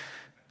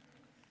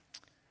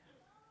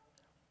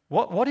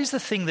 What is the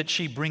thing that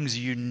she brings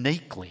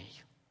uniquely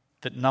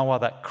that no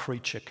other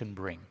creature can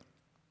bring?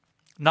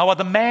 No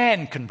other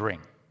man can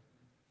bring?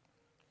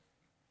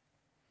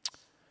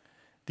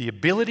 The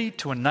ability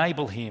to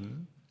enable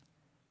him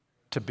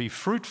to be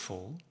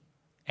fruitful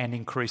and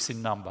increase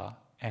in number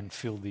and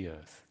fill the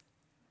earth.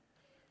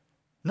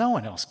 No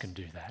one else can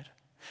do that.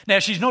 Now,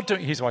 she's not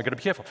doing, here's why I've got to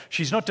be careful.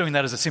 She's not doing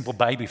that as a simple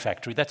baby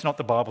factory. That's not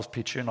the Bible's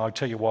picture, and I'll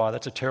tell you why.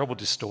 That's a terrible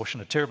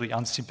distortion, a terribly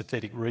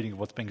unsympathetic reading of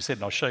what's being said,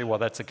 and I'll show you why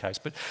that's the case.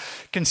 But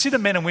consider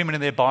men and women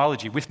in their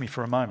biology with me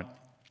for a moment.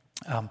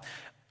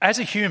 As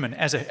a human,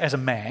 as a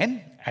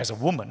man, as a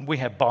woman, we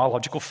have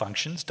biological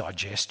functions,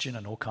 digestion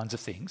and all kinds of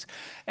things.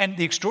 And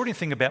the extraordinary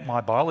thing about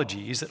my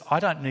biology is that I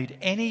don't need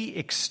any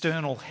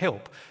external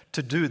help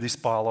to do this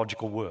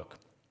biological work.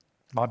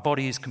 My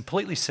body is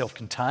completely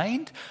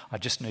self-contained. I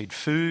just need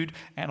food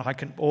and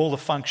all the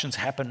functions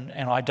happen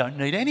and I don't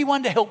need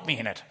anyone to help me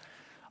in it.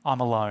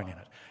 I'm alone in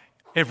it.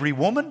 Every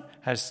woman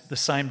has the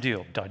same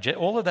deal.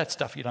 All of that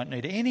stuff, you don't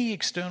need any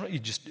external,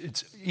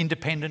 it's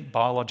independent,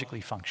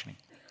 biologically functioning.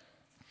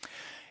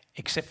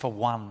 Except for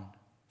one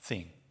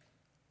thing.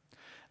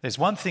 There's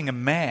one thing a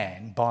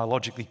man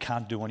biologically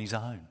can't do on his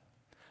own.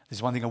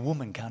 There's one thing a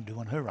woman can't do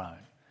on her own.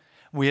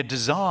 We are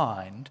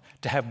designed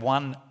to have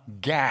one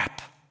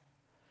gap,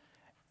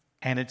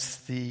 and it's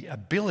the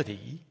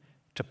ability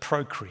to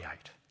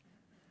procreate.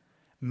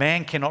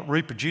 Man cannot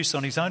reproduce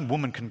on his own.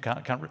 Woman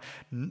can't.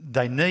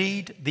 They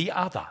need the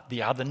other.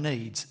 The other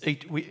needs.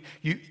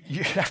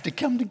 You have to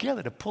come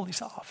together to pull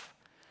this off.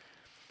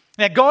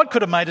 Now, God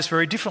could have made us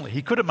very differently.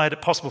 He could have made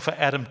it possible for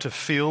Adam to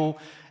fill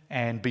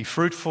and be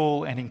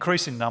fruitful and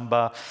increase in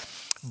number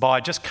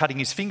by just cutting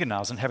his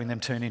fingernails and having them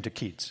turn into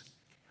kids,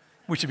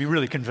 which would be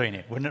really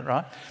convenient, wouldn't it,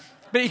 right?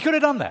 But he could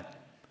have done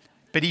that.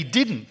 But he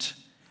didn't.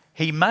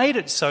 He made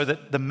it so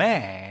that the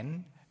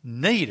man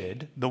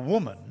needed the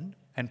woman,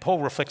 and Paul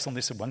reflects on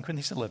this in 1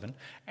 Corinthians 11,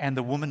 and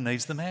the woman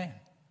needs the man.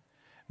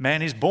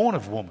 Man is born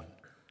of woman.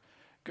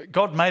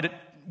 God made it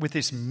with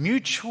this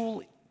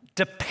mutual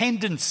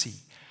dependency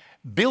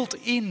built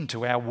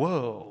into our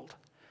world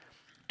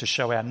to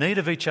show our need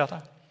of each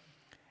other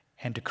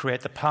and to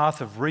create the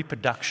path of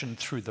reproduction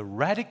through the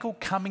radical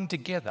coming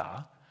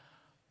together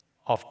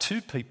of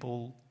two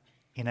people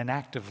in an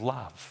act of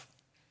love.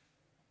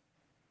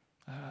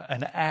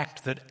 An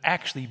act that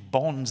actually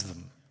bonds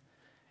them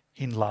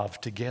in love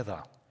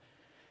together.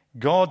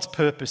 God's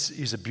purpose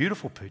is a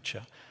beautiful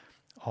picture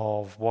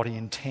of what he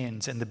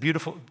intends, and the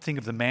beautiful thing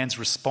of the man's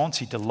response,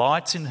 he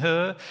delights in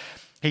her.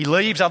 He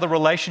leaves other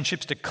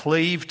relationships to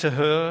cleave to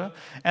her,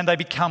 and they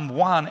become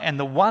one, and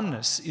the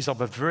oneness is of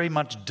a very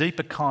much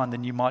deeper kind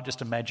than you might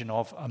just imagine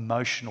of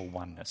emotional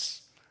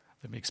oneness.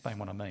 Let me explain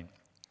what I mean.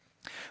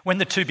 When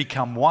the two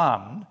become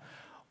one,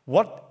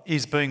 what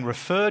is being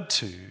referred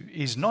to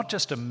is not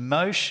just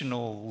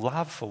emotional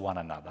love for one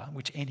another,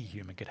 which any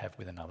human could have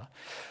with another.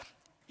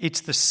 It's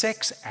the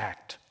sex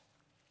act,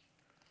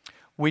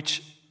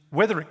 which,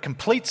 whether it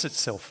completes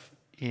itself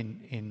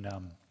in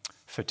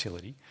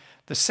fertility,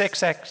 the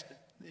sex act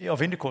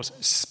of intercourse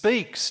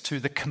speaks to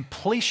the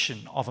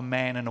completion of a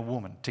man and a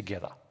woman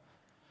together.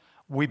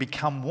 We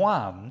become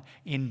one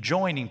in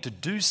joining to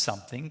do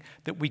something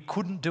that we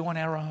couldn't do on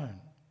our own.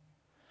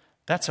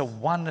 That's a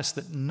oneness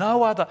that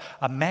no other,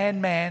 a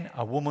man,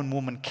 a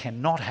woman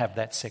cannot have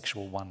that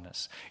sexual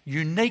oneness.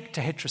 Unique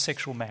to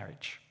heterosexual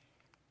marriage.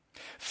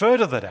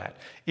 Further to that,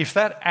 if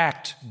that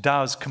act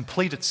does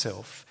complete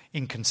itself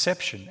in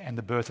conception and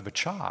the birth of a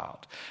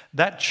child,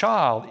 that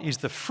child is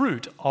the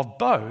fruit of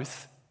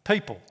both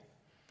people,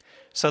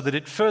 so that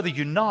it further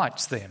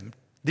unites them.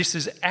 This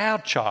is our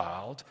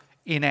child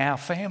in our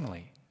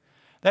family.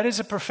 That is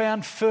a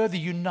profound further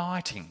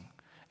uniting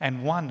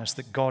and oneness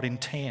that God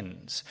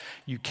intends.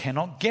 You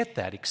cannot get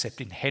that except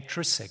in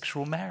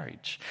heterosexual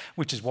marriage,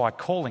 which is why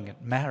calling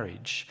it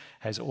marriage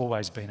has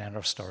always been our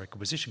historical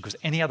position, because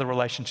any other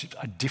relationship,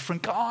 a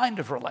different kind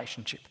of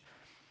relationship,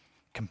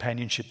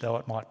 companionship though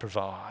it might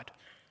provide.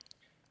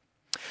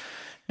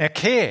 Now,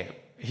 care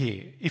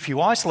here, if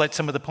you isolate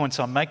some of the points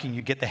I'm making,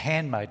 you get the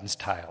handmaiden's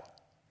tale.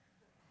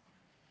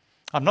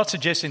 I'm not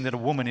suggesting that a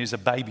woman is a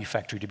baby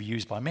factory to be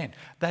used by men.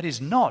 That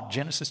is not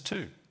Genesis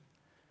 2.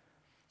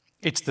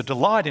 It's the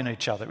delight in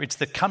each other. It's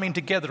the coming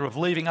together of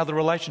leaving other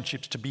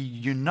relationships to be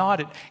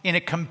united in a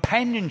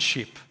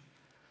companionship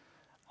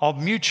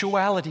of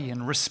mutuality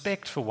and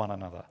respect for one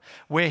another,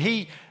 where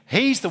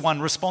he's the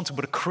one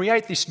responsible to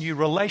create this new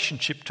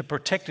relationship, to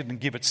protect it and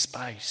give it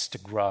space to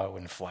grow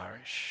and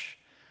flourish.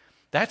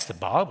 That's the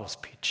Bible's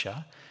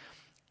picture.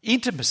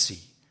 Intimacy,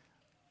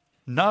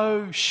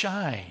 no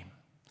shame,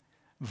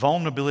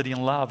 vulnerability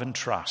and love and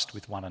trust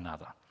with one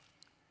another.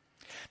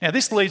 Now,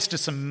 this leads to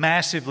some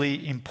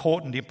massively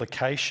important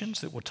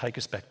implications that will take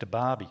us back to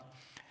Barbie.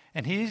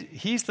 And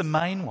here's the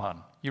main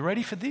one. You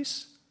ready for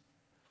this?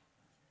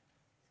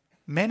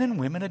 Men and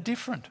women are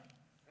different.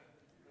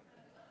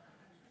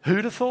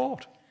 Who'd have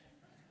thought?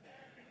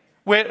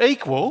 We're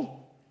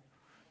equal,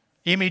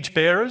 image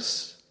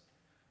bearers,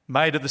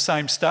 made of the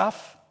same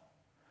stuff,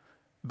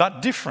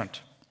 but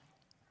different.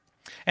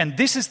 And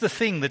this is the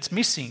thing that's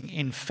missing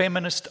in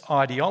feminist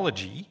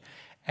ideology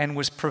and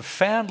was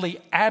profoundly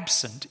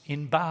absent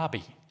in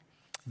Barbie,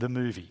 the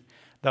movie,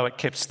 though it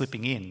kept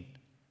slipping in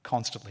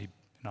constantly.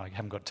 No, I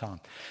haven't got time.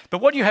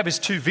 But what you have is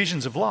two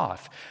visions of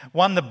life.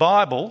 One, the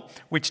Bible,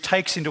 which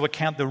takes into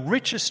account the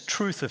richest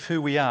truth of who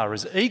we are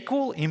as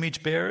equal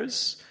image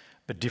bearers,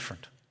 but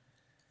different.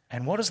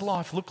 And what does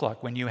life look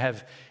like when you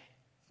have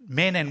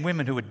men and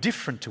women who are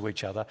different to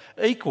each other,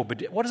 equal,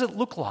 but what does it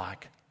look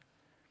like?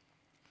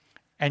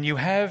 And you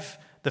have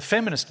the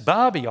feminist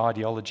Barbie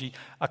ideology,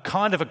 a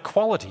kind of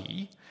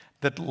equality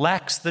that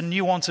lacks the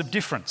nuance of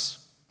difference,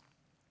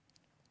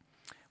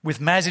 with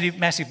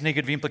massive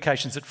negative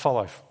implications that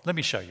follow. Let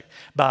me show you.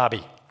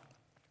 Barbie.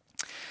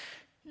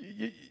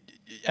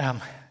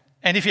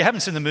 And if you haven't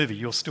seen the movie,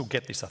 you'll still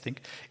get this, I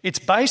think. It's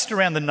based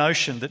around the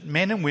notion that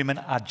men and women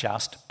are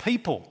just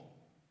people.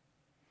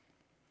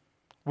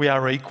 We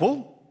are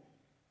equal,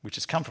 which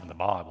has come from the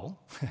Bible,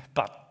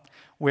 but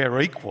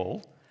we're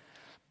equal.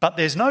 But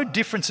there's no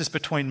differences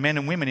between men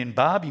and women in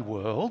Barbie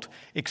world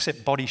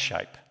except body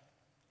shape.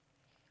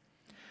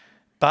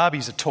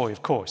 Barbie's a toy,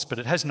 of course, but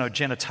it has no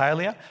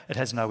genitalia, it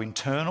has no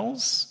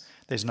internals,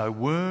 there's no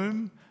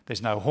womb,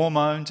 there's no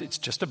hormones, it's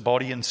just a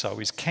body, and so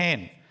is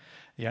Ken.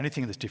 The only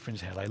thing that's different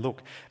is how they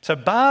look. So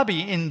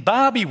Barbie, in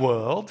Barbie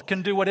world,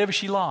 can do whatever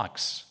she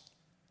likes.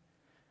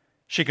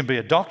 She can be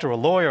a doctor, a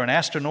lawyer, an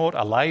astronaut,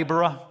 a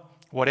labourer,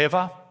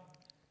 whatever.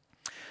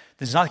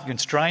 There's nothing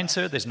constrains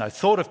her. There's no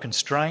thought of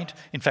constraint.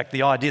 In fact,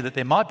 the idea that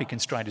there might be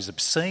constraint is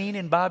obscene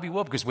in Barbie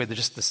world because we're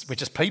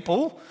just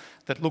people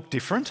that look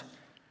different.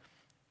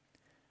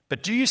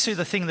 But do you see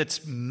the thing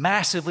that's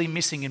massively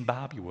missing in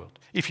Barbie world?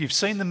 If you've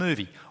seen the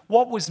movie,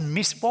 what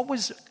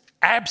was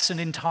absent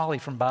entirely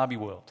from Barbie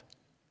world?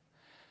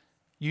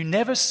 You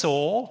never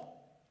saw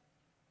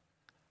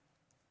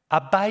a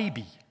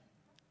baby.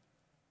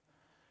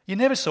 You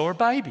never saw a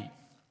baby.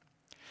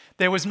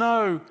 There was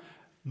no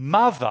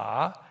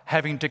mother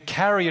having to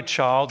carry a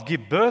child,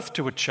 give birth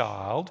to a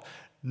child,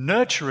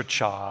 nurture a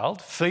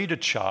child, feed a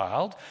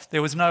child.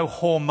 There was no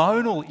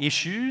hormonal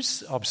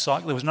issues of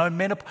cycle. There was no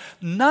menopause.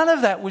 None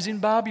of that was in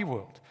Barbie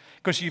world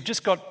because you've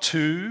just got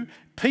two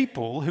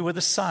people who are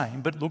the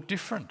same but look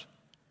different.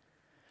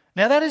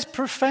 Now that is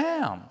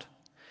profound.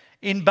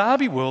 In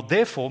Barbie world,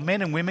 therefore,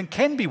 men and women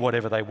can be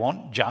whatever they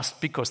want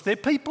just because they're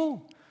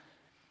people.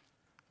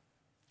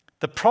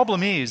 The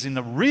problem is, in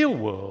the real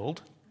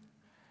world,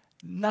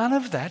 none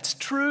of that's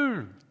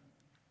true.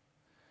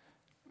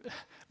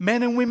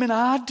 Men and women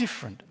are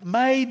different,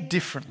 made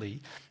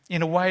differently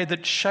in a way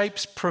that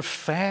shapes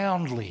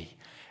profoundly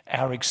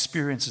our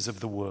experiences of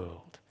the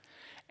world.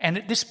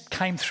 And this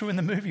came through in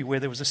the movie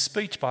where there was a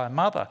speech by a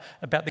mother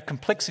about the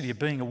complexity of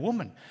being a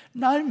woman.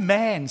 No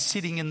man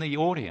sitting in the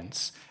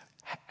audience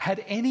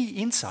had any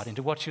insight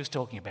into what she was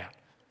talking about.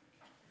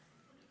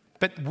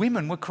 But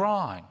women were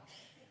crying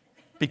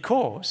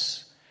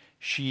because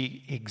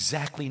she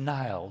exactly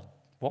nailed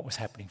what was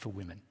happening for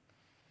women.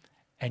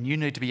 And you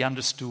need to be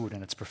understood,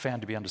 and it's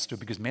profound to be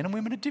understood because men and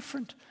women are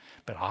different.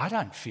 But I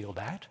don't feel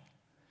that.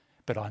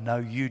 But I know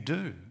you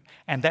do.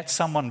 And that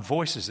someone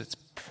voices it's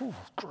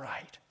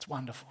great. It's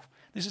wonderful.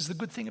 This is the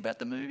good thing about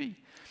the movie.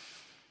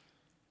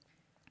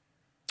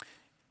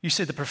 You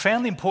see, the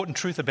profoundly important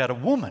truth about a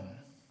woman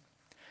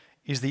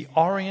is the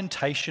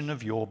orientation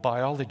of your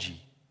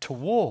biology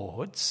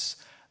towards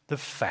the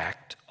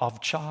fact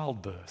of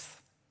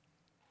childbirth.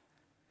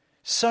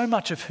 So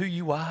much of who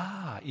you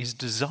are is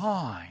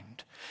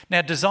designed.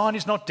 Now, design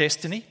is not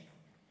destiny.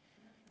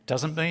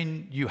 Doesn't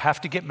mean you have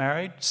to get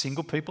married.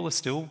 Single people are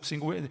still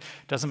single.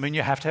 Doesn't mean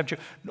you have to have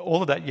children.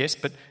 All of that, yes,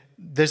 but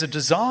there's a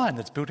design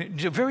that's built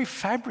into the very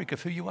fabric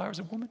of who you are as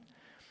a woman.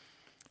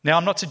 Now,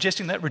 I'm not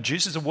suggesting that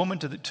reduces a woman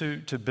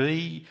to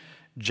be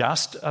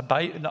just a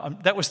baby. No,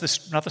 that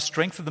was another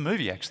strength of the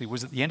movie, actually,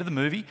 was at the end of the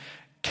movie,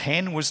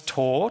 Ken was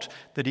taught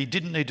that he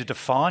didn't need to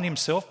define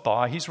himself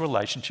by his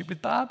relationship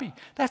with Barbie.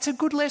 That's a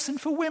good lesson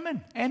for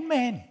women and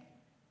men.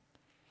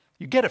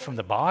 You get it from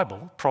the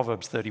Bible,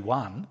 Proverbs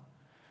 31,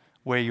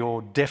 where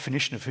your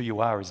definition of who you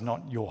are is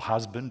not your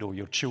husband or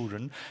your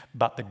children,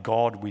 but the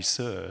God we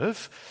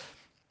serve.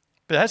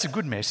 But that's a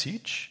good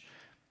message.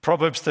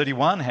 Proverbs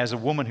 31 has a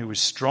woman who is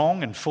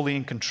strong and fully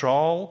in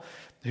control,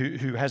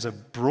 who has a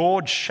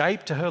broad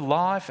shape to her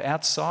life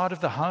outside of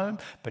the home,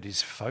 but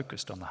is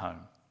focused on the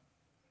home.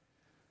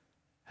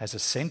 Has a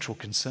central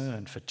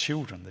concern for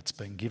children that's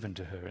been given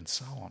to her and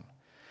so on.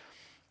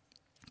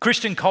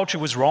 Christian culture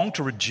was wrong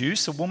to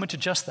reduce a woman to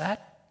just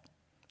that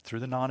through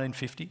the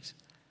 1950s.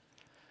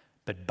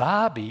 But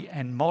Barbie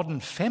and modern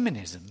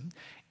feminism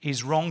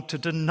is wrong to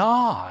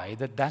deny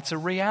that that's a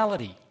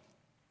reality.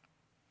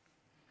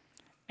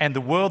 And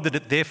the world that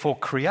it therefore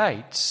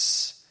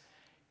creates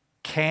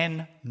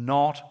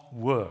cannot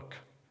work.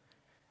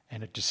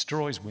 And it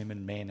destroys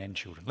women, men and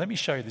children. Let me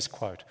show you this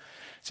quote.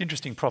 It's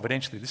interesting,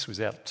 providentially, this was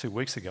out 2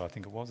 weeks ago, I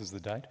think it was, as the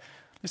date.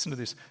 Listen to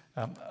this.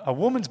 A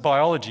woman's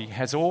biology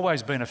has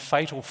always been a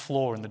fatal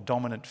flaw in the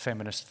dominant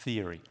feminist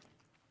theory.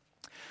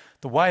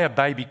 The way a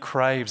baby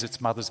craves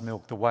its mother's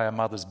milk, the way a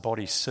mother's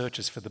body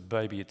searches for the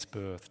baby it's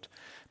birthed,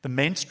 the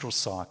menstrual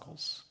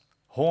cycles,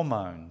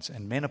 hormones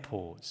and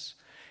menopause,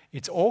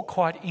 it's all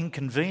quite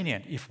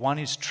inconvenient if one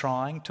is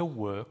trying to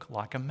work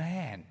like a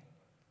man.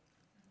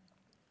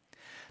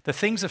 The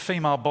things a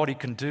female body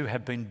can do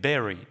have been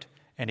buried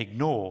and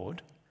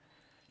ignored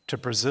to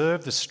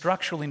preserve the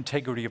structural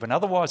integrity of an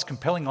otherwise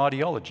compelling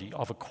ideology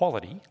of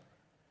equality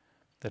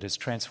that has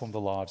transformed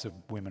the lives of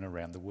women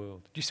around the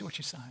world. Do you see what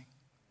she's saying?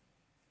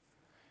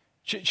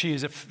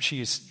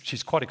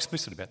 She's quite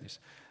explicit about this,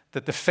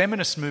 that the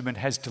feminist movement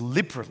has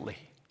deliberately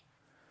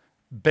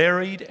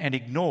buried and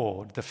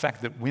ignored the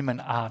fact that women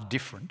are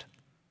different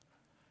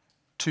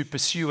to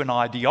pursue an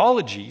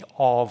ideology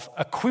of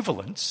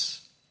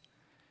equivalence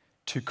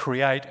to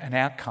create an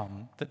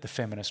outcome that the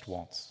feminist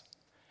wants.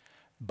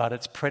 But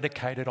it's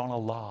predicated on a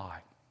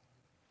lie.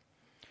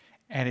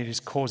 And it is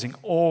causing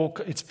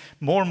it's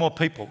more and more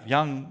people,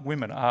 young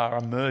women are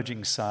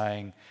emerging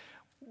saying,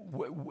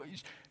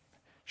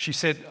 she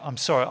said, I'm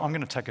sorry, I'm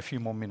going to take a few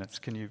more minutes.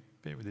 Can you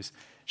bear with this?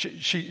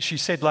 She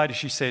said later,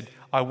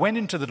 I went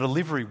into the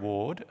delivery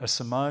ward, a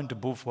Simone de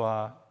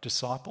Beauvoir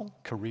disciple,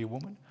 career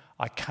woman.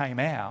 I came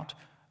out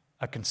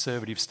a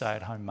conservative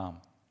stay-at-home mum.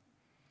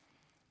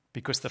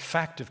 Because the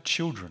fact of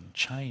children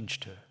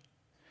changed her.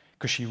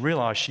 Because she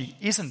realised she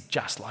isn't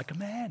just like a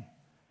man.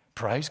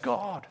 Praise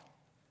God.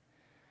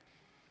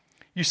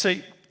 You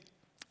see,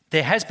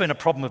 there has been a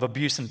problem of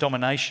abuse and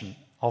domination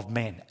of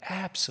men.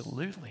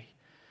 Absolutely.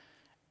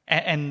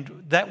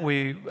 And that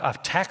we are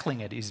tackling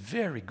it is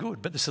very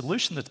good. But the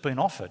solution that's been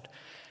offered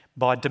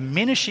by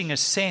diminishing a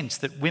sense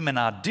that women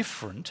are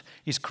different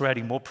is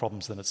creating more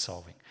problems than it's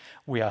solving.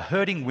 We are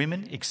hurting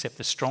women, except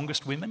the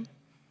strongest women,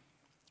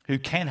 who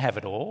can have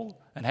it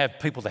all and have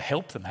people to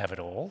help them have it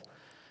all.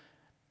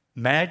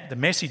 The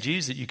message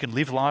is that you can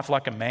live life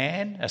like a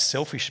man, a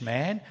selfish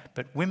man,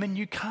 but women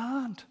you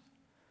can't.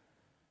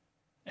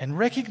 And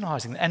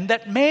recognising that, and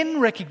that men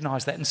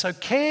recognise that and so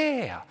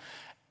care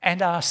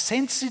and are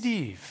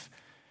sensitive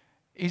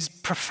is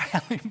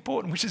profoundly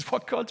important, which is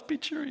what God's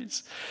picture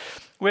is.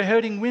 We're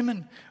hurting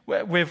women.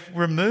 We've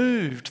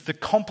removed the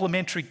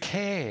complementary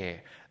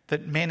care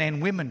that men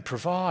and women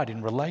provide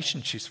in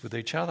relationships with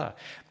each other.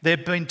 Men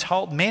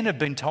have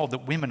been told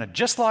that women are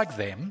just like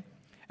them,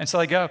 and so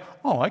they go,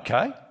 oh,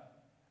 okay,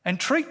 and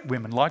treat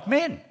women like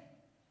men,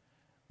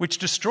 which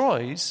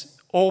destroys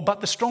all but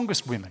the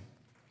strongest women.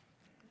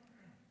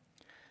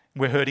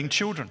 We're hurting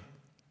children.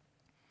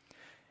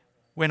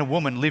 When a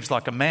woman lives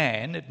like a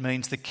man, it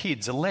means the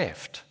kids are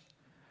left.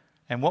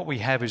 And what we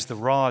have is the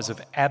rise of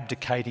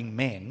abdicating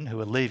men who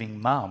are leaving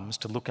mums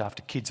to look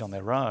after kids on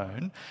their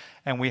own.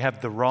 And we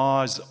have the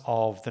rise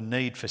of the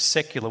need for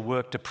secular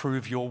work to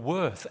prove your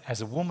worth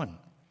as a woman.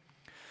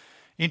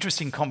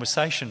 Interesting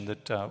conversation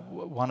that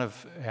one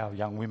of our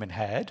young women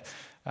had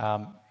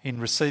in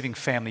receiving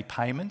family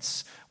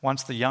payments.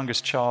 Once the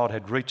youngest child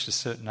had reached a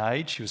certain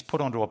age, she was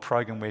put onto a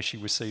program where she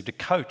received a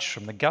coach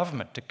from the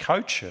government to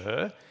coach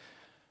her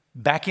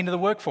back into the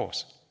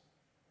workforce.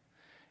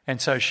 And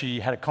so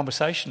she had a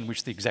conversation,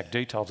 which the exact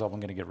details of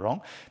I'm going to get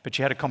wrong, but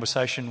she had a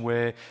conversation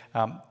where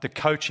the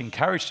coach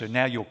encouraged her,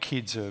 now your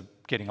kids are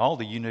getting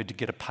older, you need to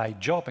get a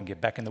paid job and get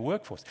back in the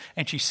workforce.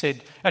 And she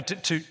said,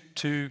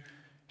 to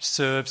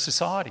serve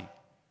society.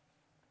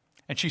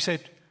 And she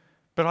said,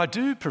 but I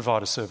do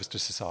provide a service to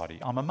society.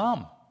 I'm a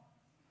mum.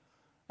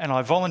 And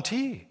I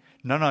volunteer.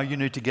 No, you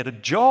need to get a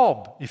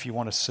job if you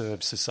want to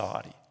serve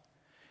society.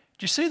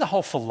 Do you see the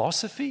whole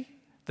philosophy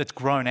that's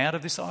grown out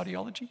of this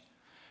ideology?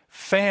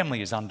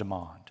 Family is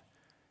undermined.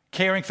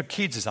 Caring for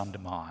kids is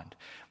undermined.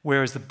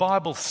 Whereas the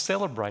Bible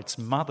celebrates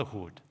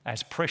motherhood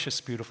as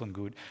precious, beautiful and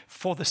good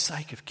for the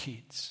sake of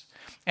kids.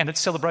 And it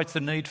celebrates the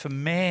need for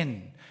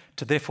men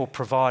to therefore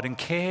provide and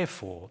care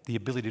for, the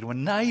ability to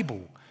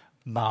enable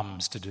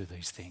mums to do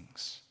these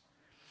things.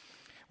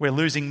 We're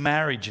losing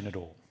marriage in it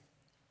all.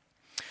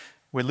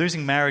 We're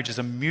losing marriage as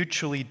a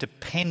mutually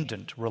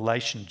dependent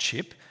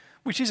relationship,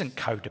 which isn't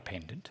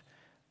codependent.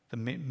 The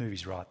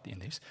movie's right in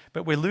this.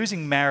 But we're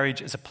losing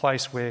marriage as a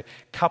place where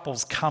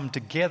couples come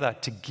together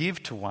to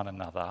give to one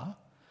another,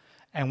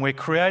 and we're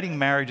creating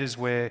marriages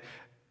where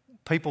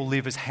people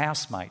live as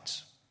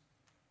housemates,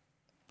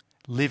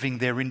 living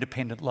their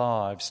independent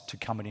lives to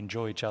come and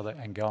enjoy each other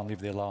and go and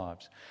live their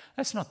lives.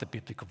 That's not the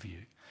biblical view.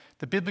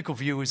 The biblical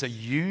view is a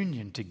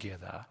union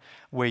together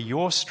where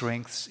your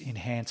strengths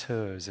enhance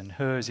hers and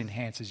hers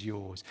enhances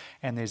yours,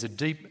 and there's a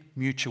deep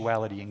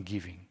mutuality in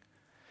giving.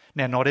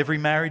 Now, not every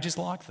marriage is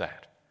like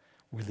that.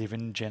 We live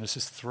in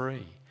Genesis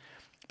 3.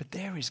 But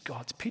there is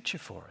God's picture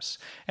for us.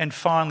 And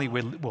finally,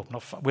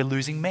 we're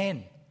losing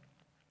men.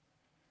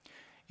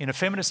 In a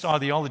feminist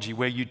ideology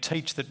where you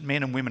teach that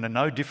men and women are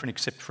no different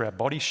except for our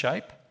body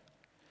shape,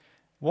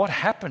 what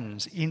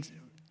happens,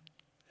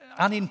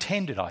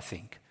 unintended I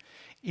think,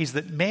 is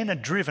that men are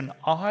driven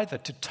either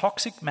to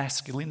toxic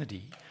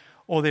masculinity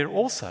or they're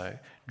also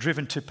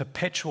driven to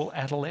perpetual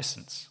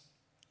adolescence.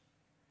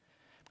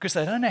 Because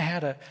they don't know how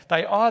to,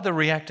 they either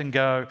react and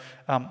go,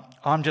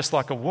 I'm just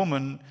like a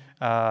woman,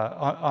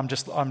 I'm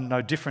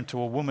no different to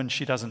a woman,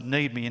 she doesn't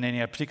need me in any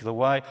particular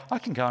way. I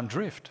can go and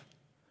drift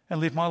and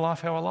live my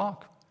life how I like.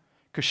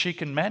 Because she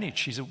can manage.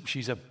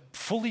 She's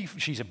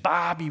a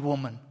Barbie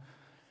woman.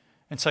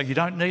 And so you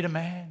don't need a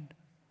man.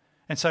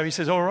 And so he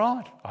says, all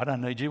right, I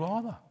don't need you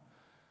either.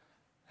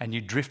 And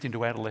you drift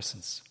into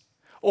adolescence.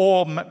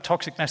 Or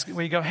toxic masculinity,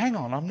 where you go, hang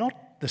on, I'm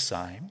not the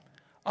same.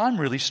 I'm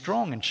really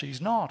strong and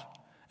she's not.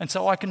 And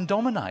so I can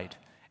dominate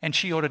And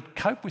she ought to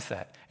cope with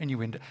that. And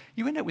you end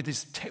up with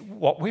this,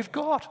 what we've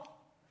got.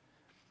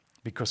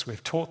 Because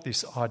we've taught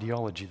this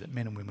ideology that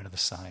men and women are the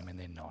same, and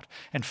they're not.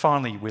 And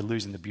finally, we're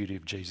losing the beauty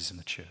of Jesus in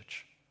the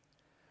church.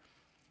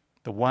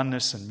 The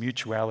oneness and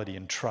mutuality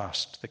and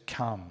trust that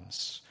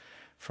comes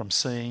from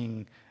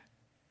seeing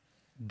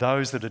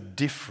those that are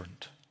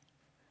different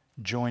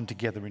joined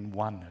together in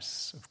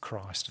oneness of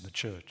Christ and the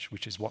church,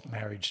 which is what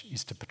marriage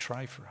is to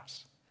portray for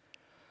us.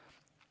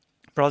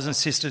 Brothers and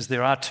sisters,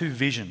 there are two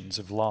visions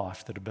of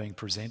life that are being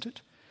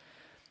presented.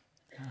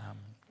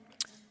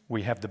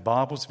 We have the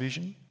Bible's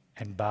vision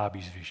and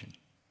Barbie's vision.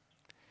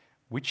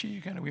 Which are you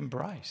going to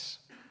embrace?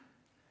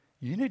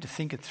 You need to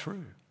think it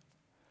through.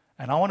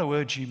 And I want to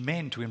urge you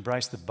men to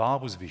embrace the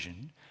Bible's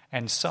vision.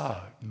 And so,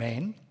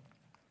 men,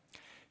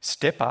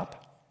 step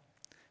up,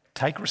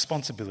 take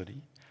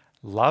responsibility,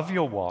 love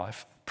your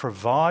wife,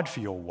 provide for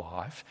your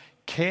wife,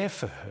 care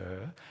for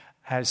her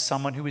as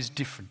someone who is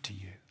different to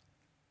you.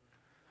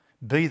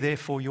 Be there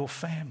for your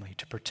family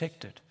to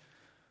protect it.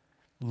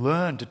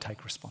 Learn to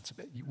take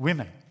responsibility.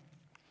 Women,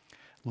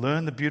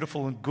 learn the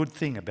beautiful and good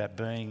thing about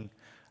being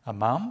a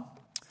mum,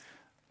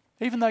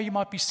 even though you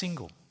might be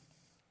single.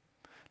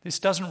 This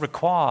doesn't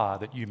require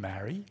that you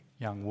marry,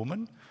 young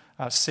woman.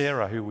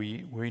 Sarah, who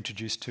we were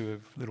introduced to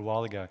a little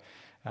while ago,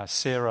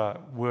 Sarah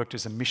worked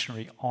as a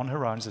missionary on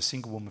her own as a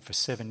single woman for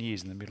 7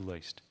 years in the Middle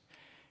East.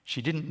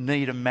 She didn't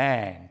need a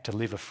man to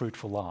live a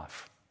fruitful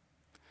life.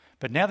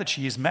 But now that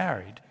she is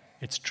married,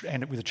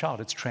 and with a child,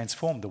 it's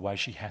transformed the way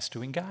she has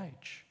to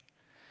engage.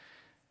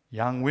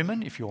 Young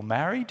women, if you're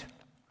married,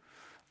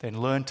 then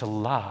learn to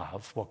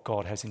love what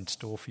God has in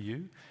store for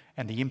you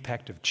and the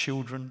impact of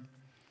children,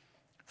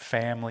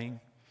 family,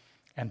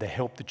 and the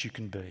help that you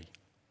can be.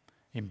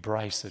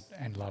 Embrace it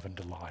and love and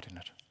delight in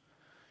it.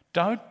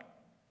 Don't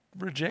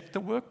reject the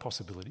work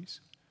possibilities,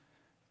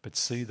 but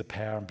see the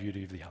power and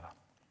beauty of the other.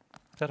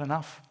 Is that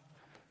enough?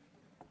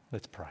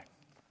 Let's pray.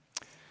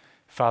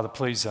 Father,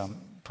 please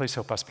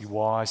help us be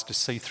wise to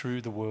see through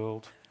the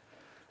world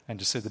and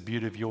to see the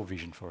beauty of your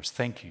vision for us.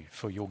 Thank you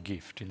for your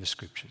gift in the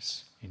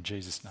Scriptures. In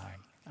Jesus' name,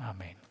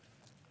 amen.